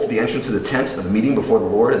bull to the entrance of the tent of the meeting before the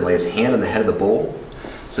Lord and lay his hand on the head of the bull.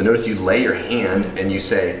 So notice you lay your hand and you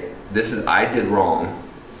say, I did wrong.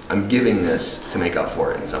 I'm giving this to make up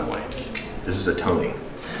for it in some way. This is atoning.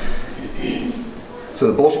 So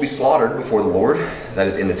the bull shall be slaughtered before the Lord, that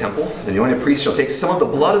is in the temple. The anointed priest shall take some of the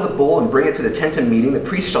blood of the bull and bring it to the tent of meeting. The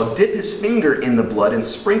priest shall dip his finger in the blood and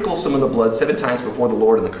sprinkle some of the blood 7 times before the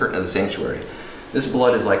Lord in the curtain of the sanctuary. This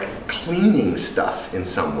blood is like cleaning stuff in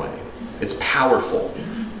some way. It's powerful.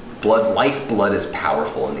 Lifeblood is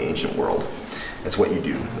powerful in the ancient world. That's what you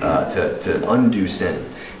do to undo sin.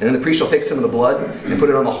 And then the priest shall take some of the blood and put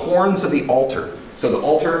it on the horns of the altar. So the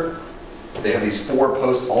altar, they have these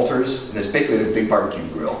 4-post altars, and there's basically a big barbecue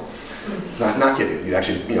grill. Not kidding. You'd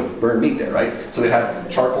actually, burn meat there, right? So they'd have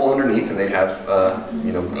charcoal underneath, and they'd have,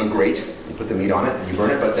 a grate. You put the meat on it, and you burn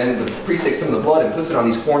it. But then the priest takes some of the blood and puts it on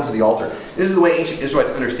these horns of the altar. This is the way ancient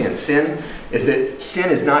Israelites understand sin. Is that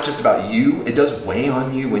sin is not just about you. It does weigh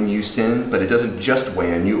on you when you sin, but it doesn't just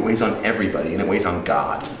weigh on you. It weighs on everybody, and it weighs on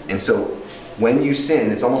God. And so when you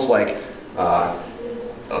sin, it's almost like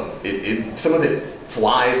some of it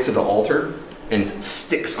flies to the altar and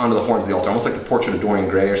sticks onto the horns of the altar, almost like the portrait of Dorian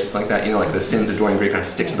Gray or something like that. Like the sins of Dorian Gray kind of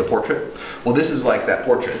stick to the portrait. Well, this is like that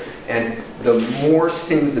portrait. And the more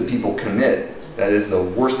sins that people commit, that is, the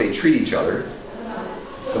worse they treat each other,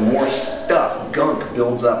 the more stuff, gunk,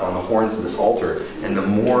 builds up on the horns of this altar, and the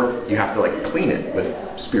more you have to clean it with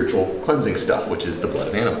spiritual cleansing stuff, which is the blood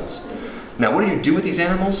of animals. Now, what do you do with these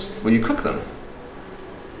animals? Well, you cook them.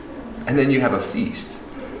 And then you have a feast.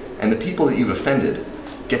 And the people that you've offended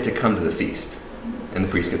get to come to the feast. And the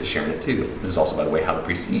priests get to share in it too. This is also, by the way, how the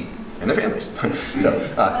priests eat and their families. So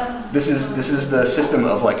this is the system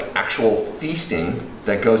of actual feasting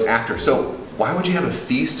that goes after. So why would you have a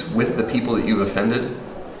feast with the people that you've offended?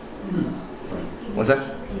 What's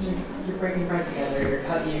that? You're breaking bread together. You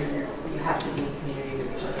have to be in community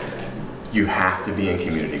with each other. You have to be in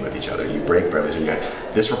community with each other. You break bread with each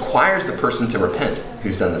other. This requires the person to repent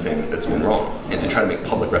who's done the thing that's been wrong and to try to make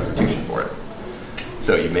public restitution for it.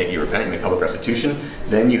 So you repent, you make public restitution,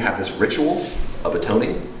 then you have this ritual of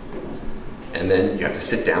atoning, and then you have to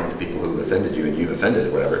sit down with the people who offended you and you've offended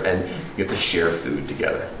or whatever, and you have to share food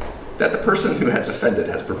together that the person who has offended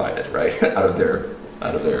has provided, right? out of their.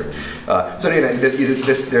 So anyway,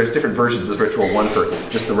 there's different versions of this ritual. One for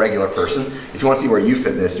just the regular person. If you want to see where you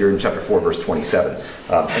fit in this, you're in chapter 4, verse 27.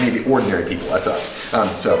 Any of the ordinary people, that's us.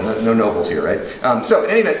 So no nobles here, right? So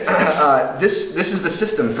anyway, this is the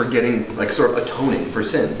system for getting sort of atoning for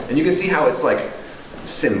sin, and you can see how it's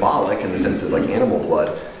symbolic in the sense of animal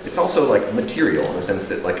blood. It's also material in the sense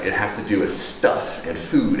that it has to do with stuff and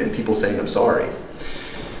food and people saying I'm sorry.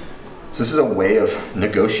 So this is a way of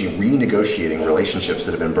renegotiating relationships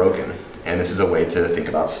that have been broken, and this is a way to think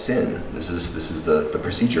about sin. This is the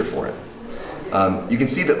procedure for it. You can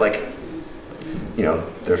see that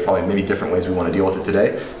there's probably maybe different ways we want to deal with it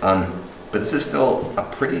today, but this is still a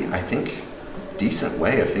pretty, I think, decent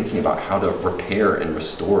way of thinking about how to repair and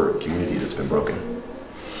restore a community that's been broken.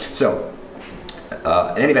 So.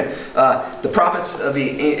 In any event, the prophets of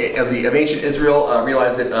ancient Israel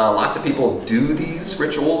realized that lots of people do these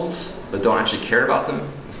rituals, but don't actually care about them,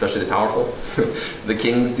 especially the powerful. The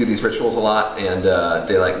kings do these rituals a lot, and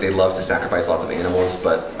they love to sacrifice lots of animals,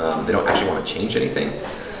 but they don't actually want to change anything.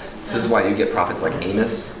 This is why you get prophets like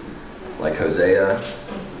Amos, like Hosea,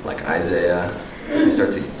 like Isaiah. You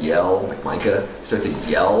start to yell, like Micah. You start to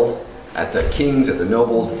yell at the kings, at the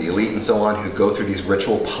nobles, at the elite, and so on, who go through these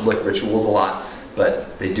public rituals a lot.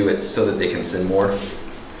 But they do it so that they can sin more.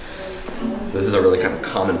 So this is a really kind of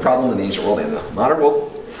common problem in the ancient world and the modern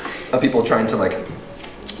world of people trying to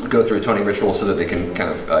go through atoning rituals so that they can kind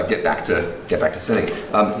of get back to sinning.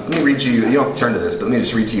 Let me read you. You don't have to turn to this, but let me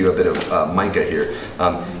just read to you a bit of Micah here.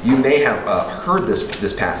 You may have heard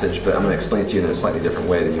this passage, but I'm going to explain it to you in a slightly different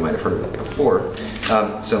way than you might have heard it before.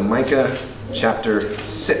 So Micah chapter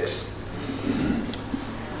 6.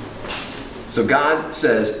 So God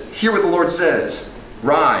says, hear what the Lord says.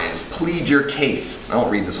 Rise, plead your case. I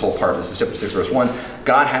won't read this whole part. This is chapter 6, verse 1.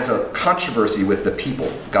 God has a controversy with the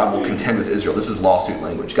people. God will contend with Israel. This is lawsuit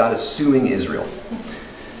language. God is suing Israel.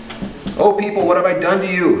 Oh people, what have I done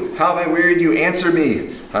to you? How have I wearied you? Answer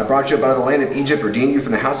me. I brought you up out of the land of Egypt, redeemed you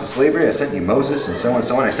from the house of slavery. I sent you Moses, and so on and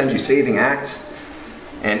so on. I send you saving acts.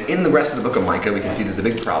 And in the rest of the book of Micah, we can see that the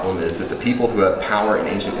big problem is that the people who have power in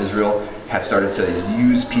ancient Israel have started to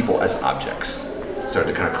use people as objects.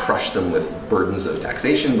 Started to kind of crush them with burdens of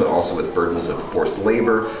taxation, but also with burdens of forced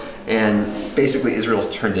labor. And basically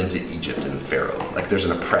Israel's turned into Egypt and Pharaoh. There's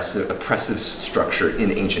an oppressive structure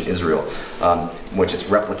in ancient Israel, in which it's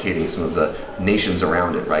replicating some of the nations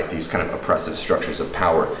around it, right? These kind of oppressive structures of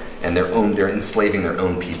power. And they're enslaving their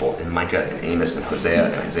own people. And Micah and Amos and Hosea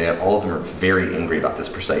and Isaiah, all of them are very angry about this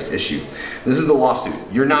precise issue. This is the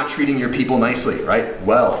lawsuit. You're not treating your people nicely, right?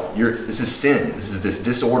 Well, this is sin. This is this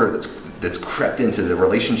disorder that's crept into the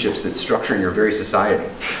relationships that structure your very society.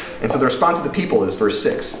 And so the response of the people is verse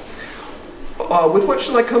 6. With what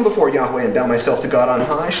shall I come before Yahweh and bow myself to God on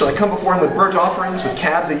high? Shall I come before him with burnt offerings, with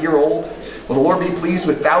calves a year old? Will the Lord be pleased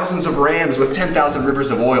with thousands of rams, with 10,000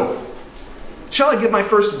 rivers of oil? Shall I give my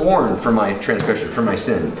firstborn for my transgression, for my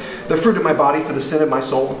sin, the fruit of my body for the sin of my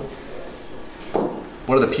soul?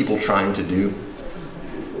 What are the people trying to do?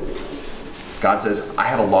 God says, I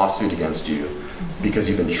have a lawsuit against you because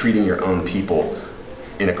you've been treating your own people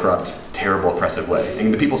in a corrupt terrible, oppressive way.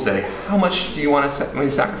 And the people say, how much do you want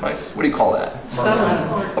to sacrifice? What do you call that?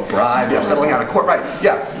 Settling. A bribe, yeah, settling out of court, right.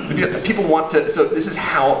 Yeah, the people want to, so this is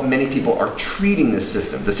how many people are treating this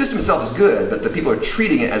system. The system itself is good, but the people are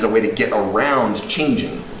treating it as a way to get around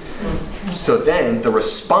changing. So then the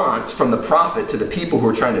response from the prophet to the people who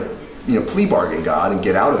are trying to plea bargain God and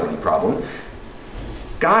get out of any problem,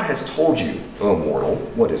 God has told you, O mortal,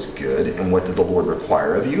 what is good and what did the Lord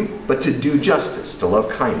require of you, but to do justice, to love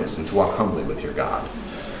kindness, and to walk humbly with your God.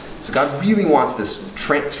 So God really wants this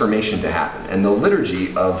transformation to happen. And the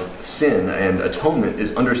liturgy of sin and atonement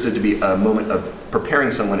is understood to be a moment of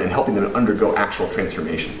preparing someone and helping them to undergo actual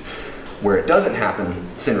transformation. Where it doesn't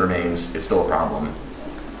happen, sin remains, it's still a problem.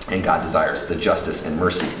 And God desires the justice and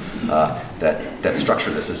mercy that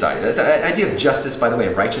structure this society. The idea of justice, by the way,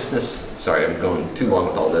 and righteousness, sorry, I'm going too long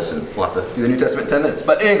with all this, and we'll have to do the New Testament in 10 minutes.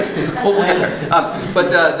 But anyway, we'll get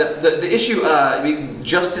there. The issue,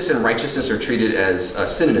 justice and righteousness are treated as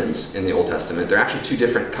synonyms in the Old Testament. They're actually two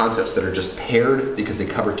different concepts that are just paired because they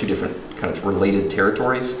cover two different kind of related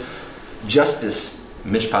territories. Justice,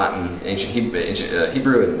 mishpat in ancient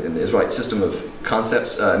Hebrew and the Israelite system of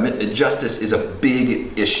concepts, justice is a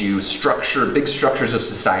big issue, big structures of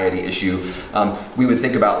society issue. We would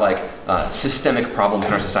think about like systemic problems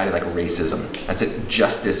in our society like racism. That's a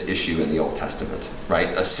justice issue in the Old Testament, right?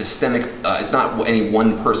 A systemic, it's not any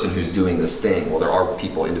one person who's doing this thing. Well, there are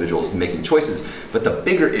people, individuals making choices, but the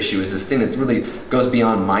bigger issue is this thing that really goes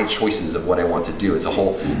beyond my choices of what I want to do. It's a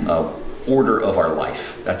whole order of our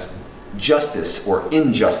life. That's justice or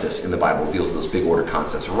injustice in the Bible deals with those big order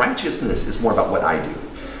concepts. Righteousness is more about what I do.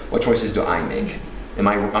 What choices do I make? Am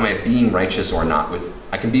I being righteous or not?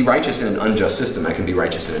 I can be righteous in an unjust system. I can be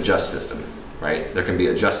righteous in a just system, right? There can be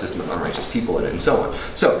a just system with unrighteous people in it, and so on.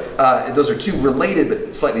 So those are two related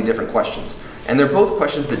but slightly different questions. And they're both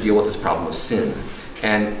questions that deal with this problem of sin.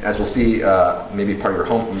 And as we'll see, maybe part of your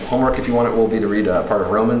homework, if you want it, will be to read part of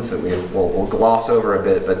Romans that we'll gloss over a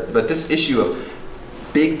bit. But this issue of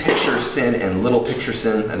big picture sin and little picture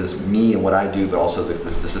sin, that is me and what I do, but also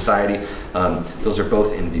the society, those are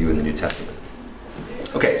both in view in the New Testament.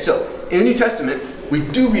 Okay, so in the New Testament, we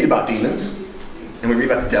do read about demons, and we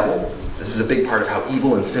read about the devil. This is a big part of how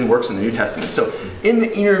evil and sin works in the New Testament. So in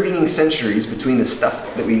the intervening centuries between the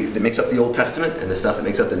stuff that makes up the Old Testament and the stuff that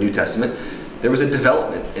makes up the New Testament, there was a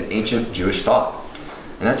development in ancient Jewish thought.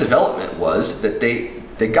 And that development was that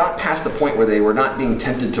they got past the point where they were not being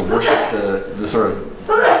tempted to worship the sort of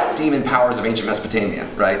demon powers of ancient Mesopotamia,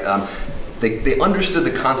 right? They understood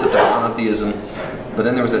the concept of monotheism, but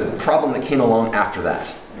then there was a problem that came along after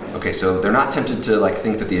that. Okay, so they're not tempted to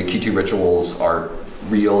think that the Akitu rituals are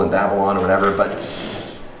real in Babylon or whatever, but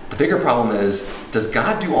the bigger problem is, does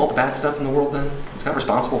God do all the bad stuff in the world then? Is God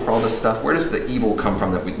responsible for all this stuff? Where does the evil come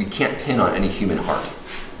from that we can't pin on any human heart?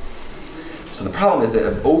 So the problem is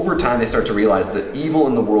that over time they start to realize that evil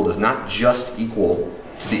in the world is not just equal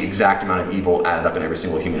to the exact amount of evil added up in every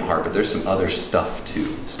single human heart, but there's some other stuff too,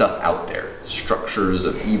 stuff out there, structures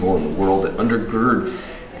of evil in the world that undergird,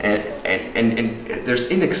 and there's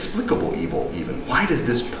inexplicable evil even. Why does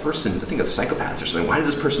this person, think of psychopaths or something, why does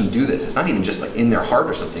this person do this? It's not even just in their heart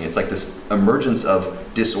or something, it's like this emergence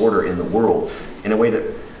of disorder in the world in a way that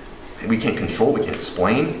we can't control, we can't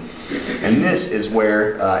explain. And this is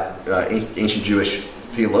where ancient Jewish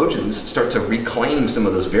theologians start to reclaim some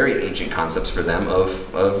of those very ancient concepts for them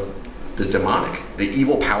of the demonic, the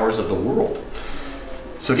evil powers of the world.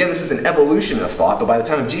 So again, this is an evolution of thought, but by the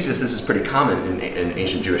time of Jesus, this is pretty common in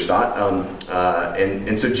ancient Jewish thought.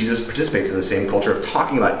 And so Jesus participates in the same culture of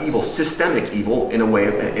talking about evil, systemic evil, in a way,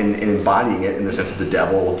 in embodying it in the sense of the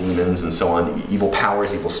devil, demons, and so on, evil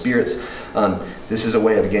powers, evil spirits. This is a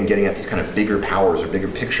way of, again, getting at these kind of bigger powers or bigger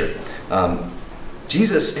picture.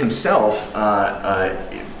 Jesus himself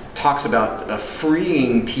talks about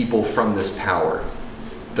freeing people from this power.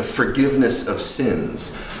 The forgiveness of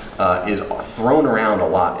sins is thrown around a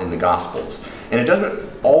lot in the Gospels. And it doesn't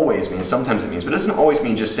always mean, sometimes it means, but it doesn't always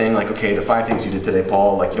mean just saying okay, the 5 things you did today,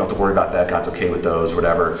 Paul, you don't have to worry about that, God's okay with those, or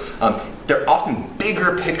whatever. They're often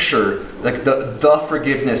bigger picture, the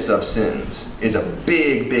forgiveness of sins is a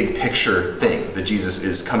big, big picture thing that Jesus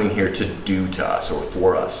is coming here to do to us or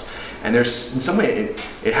for us. And there's, in some way,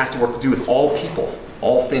 it has to do with all people,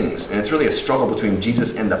 all things, and it's really a struggle between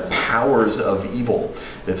Jesus and the powers of evil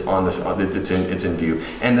that's in view.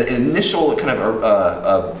 And the initial kind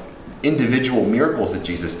of individual miracles that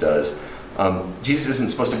Jesus does, Jesus isn't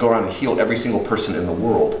supposed to go around and heal every single person in the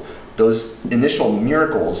world. Those initial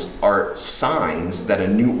miracles are signs that a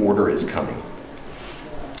new order is coming.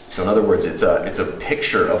 So in other words, it's a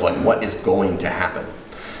picture of what is going to happen.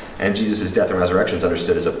 And Jesus' death and resurrection is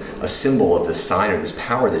understood as a symbol of this sign or this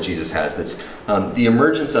power that Jesus has. That's the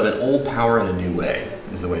emergence of an old power in a new way,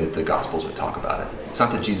 is the way that the Gospels would talk about it. It's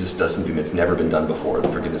not that Jesus does something that's never been done before, the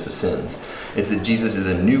forgiveness of sins. It's that Jesus is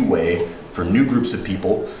a new way for new groups of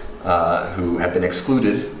people who have been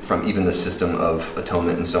excluded from even the system of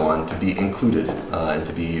atonement and so on to be included and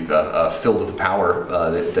to be filled with the power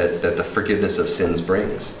that the forgiveness of sins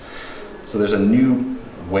brings. So there's a new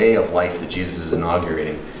way of life that Jesus is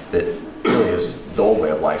inaugurating that really is the old way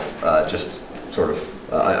of life, just sort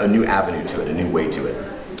of a new avenue to it, a new way to it.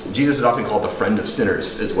 Jesus is often called the friend of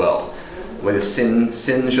sinners as well. The way the sin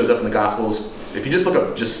shows up in the Gospels, if you just look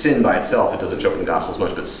up just sin by itself, it doesn't show up in the Gospels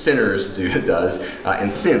much, but sinners it does,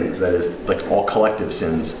 and sins, that is, like all collective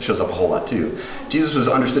sins, shows up a whole lot too. Jesus was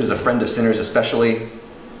understood as a friend of sinners, especially,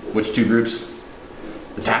 which two groups?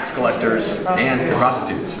 The tax collectors and the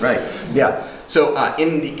prostitutes, right? Yeah. So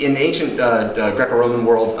in the ancient Greco-Roman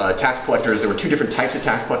world, tax collectors, there were two different types of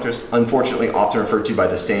tax collectors, unfortunately often referred to by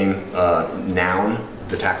the same noun,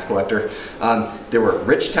 the tax collector. There were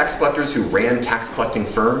rich tax collectors who ran tax collecting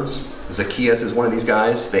firms. Zacchaeus is one of these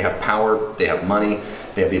guys. They have power, they have money,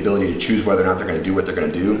 they have the ability to choose whether or not they're going to do what they're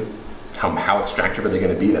going to do. How extractive are they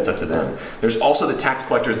going to be? That's up to them. There's also the tax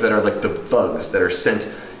collectors that are like the thugs that are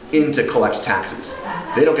sent in to collect taxes.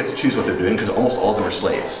 They don't get to choose what they're doing because almost all of them are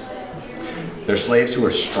slaves. They're slaves who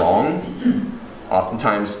are strong,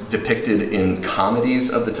 oftentimes depicted in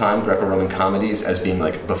comedies of the time, Greco-Roman comedies, as being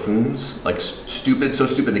like buffoons, like stupid, so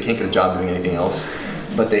stupid they can't get a job doing anything else,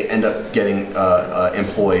 but they end up getting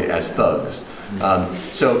employed as thugs.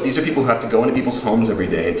 So these are people who have to go into people's homes every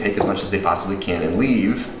day and take as much as they possibly can and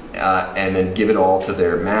leave, and then give it all to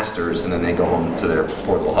their masters, and then they go home to their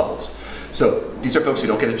poor little hovels. So these are folks who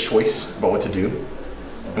don't get a choice about what to do.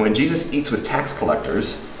 And when Jesus eats with tax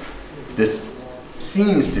collectors, this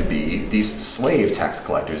seems to be these slave tax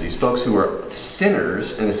collectors, these folks who are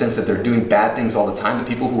sinners in the sense that they're doing bad things all the time, the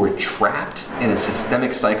people who are trapped in a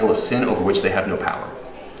systemic cycle of sin over which they have no power.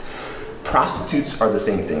 Prostitutes are the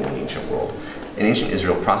same thing in the ancient world. In ancient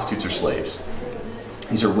Israel, prostitutes are slaves.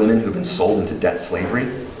 These are women who've been sold into debt slavery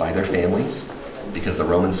by their families because the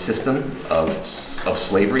Roman system of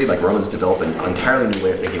slavery, like Romans develop an entirely new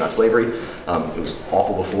way of thinking about slavery. It was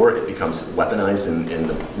awful before, it becomes weaponized in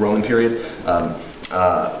the Roman period.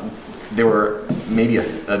 There were maybe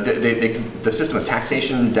the system of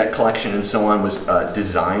taxation, debt collection, and so on was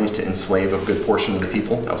designed to enslave a good portion of the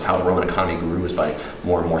people. That was how the Roman economy grew, was by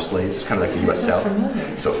more and more slaves. It's kind of like the U.S.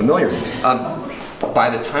 South. So familiar. By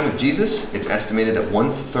the time of Jesus, it's estimated that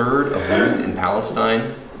 1/3 of women in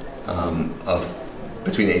Palestine,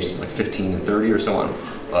 between the ages like 15 and 30 or so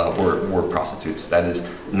on, were prostitutes. That is,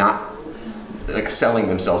 not like selling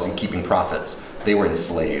themselves and keeping profits. They were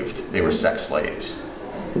enslaved. They were sex slaves.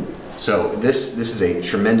 So this is a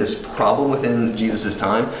tremendous problem within Jesus'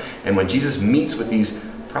 time. And when Jesus meets with these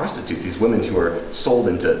prostitutes, these women who are sold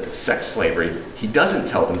into sex slavery, he doesn't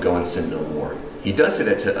tell them, go and sin no more. He does say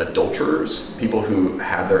that to adulterers, people who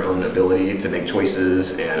have their own ability to make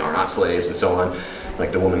choices and are not slaves and so on.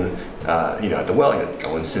 Like the woman, at the well,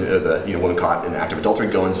 go and sin. The woman caught in the act of adultery,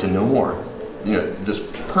 go and sin no more.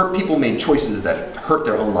 People made choices that hurt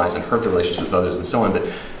their own lives and hurt their relationships with others and so on. But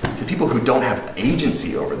to people who don't have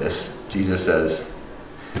agency over this, Jesus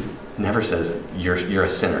never says you're a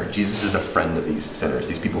sinner. Jesus is a friend of these sinners,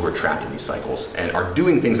 these people who are trapped in these cycles and are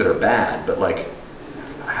doing things that are bad, but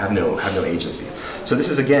have no agency. So this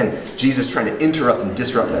is again Jesus trying to interrupt and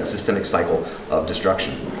disrupt that systemic cycle of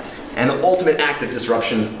destruction. And the ultimate act of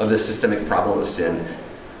disruption of this systemic problem of sin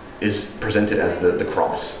is presented as the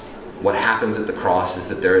cross. What happens at the cross is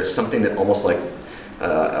that there is something that almost like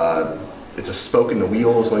it's a spoke in the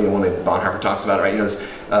wheel, is one that Bonhoeffer talks about, right?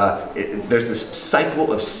 There's this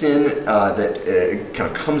cycle of sin that kind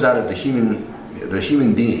of comes out of the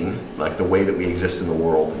human being, like the way that we exist in the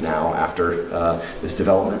world now after this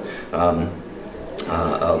development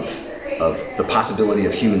of the possibility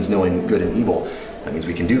of humans knowing good and evil. That means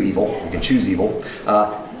we can do evil, we can choose evil.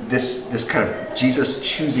 This kind of Jesus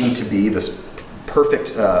choosing to be this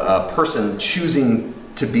perfect person, choosing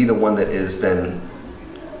to be the one that is then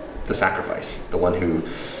the sacrifice, the one who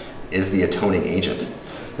is the atoning agent.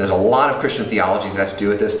 There's a lot of Christian theologies that have to do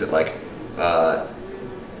with this,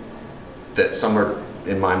 that some are,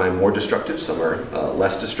 in my mind, more destructive, some are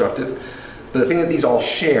less destructive. But the thing that these all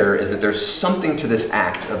share is that there's something to this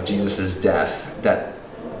act of Jesus' death that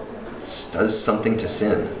does something to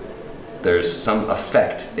sin. There's some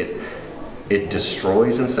effect. It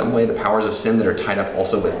destroys in some way the powers of sin that are tied up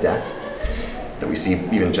also with death. That we see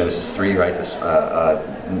even in Genesis 3, right? This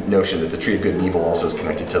notion that the tree of good and evil also is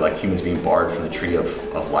connected to like humans being barred from the tree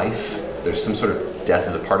of life. there's some sort of death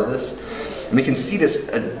as a part of this. And we can see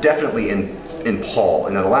this definitely in Paul.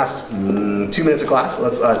 And in the last 2 minutes of class,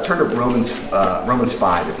 let's turn to Romans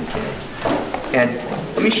 5 if we can. And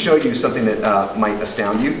let me show you something that might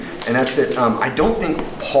astound you, and that's that I don't think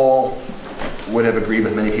Paul would have agreed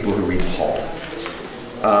with many people who read Paul.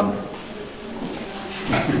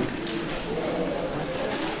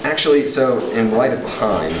 Actually, so in light of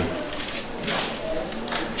time,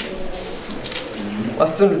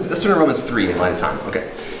 let's turn to Romans 3 in light of time. Okay.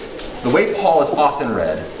 So the way Paul is often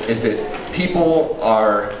read is that people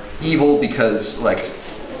are evil because, like,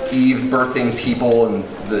 Eve birthing people, and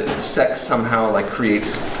the sex somehow like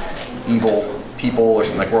creates evil people, or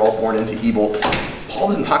something, like we're all born into evil. Paul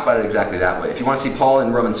doesn't talk about it exactly that way. If you want to see Paul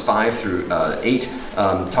in Romans 5 through 8,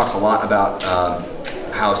 talks a lot about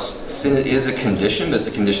how sin is a condition, but it's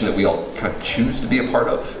a condition that we all kind of choose to be a part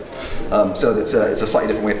of. So it's a slightly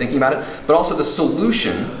different way of thinking about it. But also the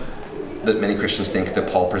solution that many Christians think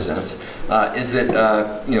that Paul presents is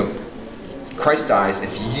that Christ dies.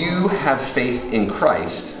 If you have faith in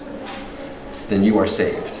Christ, then you are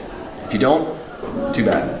saved. If you don't, too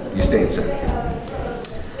bad. You stay in sin.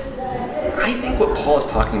 I think what Paul is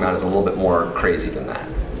talking about is a little bit more crazy than that.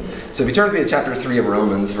 So if you turn with me to chapter 3 of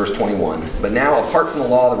Romans, verse 21. But now, apart from the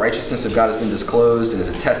law, the righteousness of God has been disclosed and is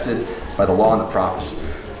attested by the law and the prophets.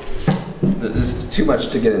 This is too much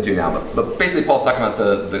to get into now, but basically Paul's talking about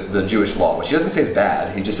the Jewish law, which he doesn't say is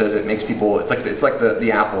bad. He just says it makes people, it's like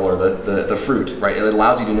the apple or the fruit, right? It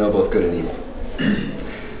allows you to know both good and evil.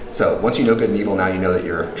 So once you know good and evil, now you know that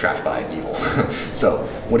you're trapped by evil. So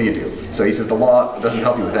what do you do? So he says the law doesn't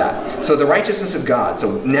help you with that. So the righteousness of God.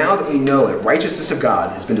 So now that we know that righteousness of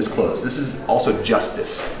God has been disclosed, this is also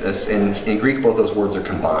justice. In Greek, both those words are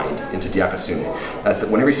combined into diakosune. That's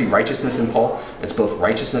that whenever you see righteousness in Paul, it's both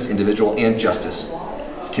righteousness, individual, and justice,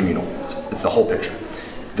 communal. It's the whole picture.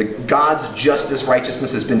 God's justice,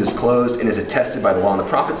 righteousness has been disclosed and is attested by the law and the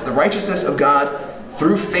prophets. The righteousness of God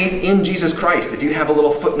through faith in Jesus Christ. If you have a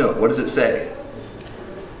little footnote, what does it say?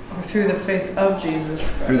 Or through the faith of Jesus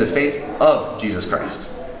Christ. Through the faith of Jesus Christ.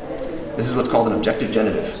 This is what's called an objective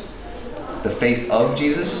genitive. The faith of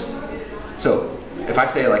Jesus. So, if I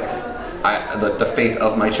say like the faith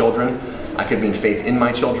of my children, I could mean faith in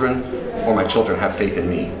my children, or my children have faith in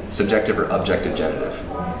me. Subjective or objective genitive.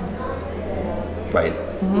 Right?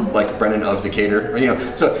 Mm-hmm. Like Brennan of Decatur.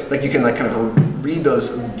 So like you can like kind of read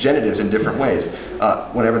those genitives in different ways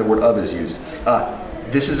whenever the word of is used.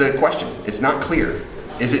 This is a question. It's not clear.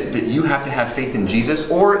 Is it that you have to have faith in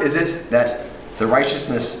Jesus, or is it that the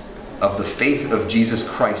righteousness of the faith of Jesus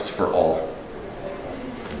Christ for all?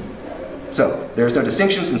 So there's no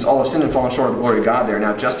distinction, since all have sinned and fallen short of the glory of God. They are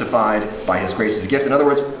now justified by His grace as a gift. In other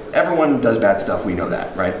words, everyone does bad stuff. We know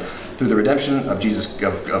that, right? Through the redemption of Jesus,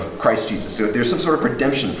 of Christ Jesus. So there's some sort of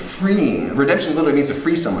redemption, freeing. Redemption literally means to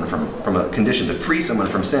free someone from a condition, to free someone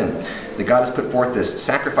from sin. That God has put forth this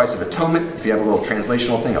sacrifice of atonement. If you have a little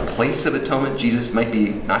translational thing, a place of atonement. Jesus might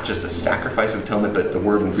be not just the sacrifice of atonement, but the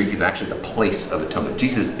word in Greek is actually the place of atonement.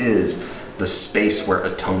 Jesus is the space where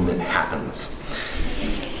atonement happens.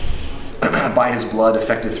 By His blood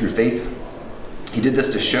effected through faith, He did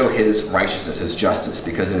this to show His righteousness, His justice,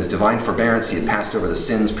 because in His divine forbearance He had passed over the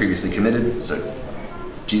sins previously committed. So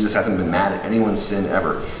Jesus hasn't been mad at anyone's sin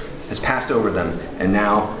ever. Has passed over them and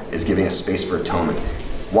now is giving us space for atonement.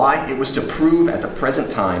 Why? It was to prove at the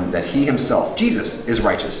present time that He Himself, Jesus, is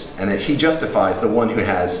righteous, and that He justifies the one who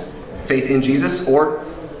has faith in Jesus, or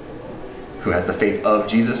who has the faith of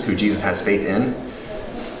Jesus, who Jesus has faith in.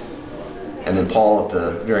 And then Paul at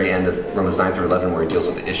the very end of Romans 9 through 11, where he deals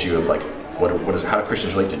with the issue of like, how do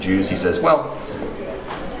Christians relate to Jews? He says, well,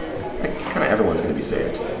 kind of everyone's going to be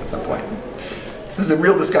saved at some point. This is a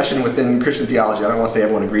real discussion within Christian theology. I don't want to say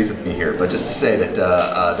everyone agrees with me here, but just to say that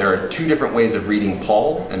there are two different ways of reading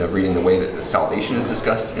Paul, and of reading the way that the salvation is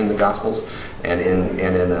discussed in the Gospels and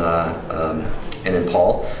in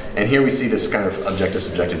Paul. And here we see this kind of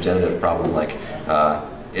objective-subjective genitive problem, like,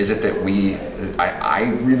 is it that I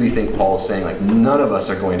really think Paul is saying, like, none of us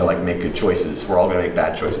are going to like make good choices. We're all going to make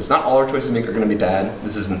bad choices. Not all our choices are going to be bad.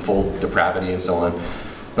 This isn't full depravity and so on.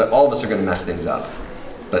 But all of us are going to mess things up.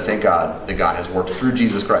 But thank God that God has worked through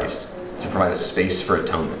Jesus Christ to provide a space for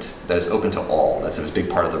atonement that is open to all. That's a big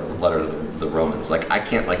part of the letter of the Romans. Like, I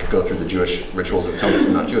can't like go through the Jewish rituals of atonement.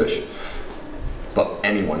 I'm not Jewish. But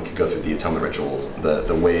anyone can go through the atonement ritual,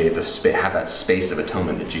 the way, have that space of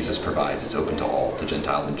atonement that Jesus provides. It's open to all, to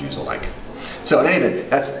Gentiles and Jews alike. So in any event,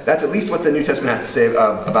 that's at least what the New Testament has to say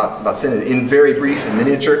about sin in very brief and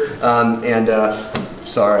miniature.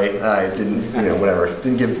 Sorry, I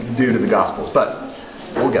didn't give due to the Gospels, but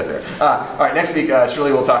we'll we'll get there. All right, next week,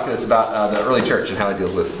 Shirley will talk to us about the early church and how it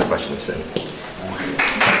deals with the question of sin.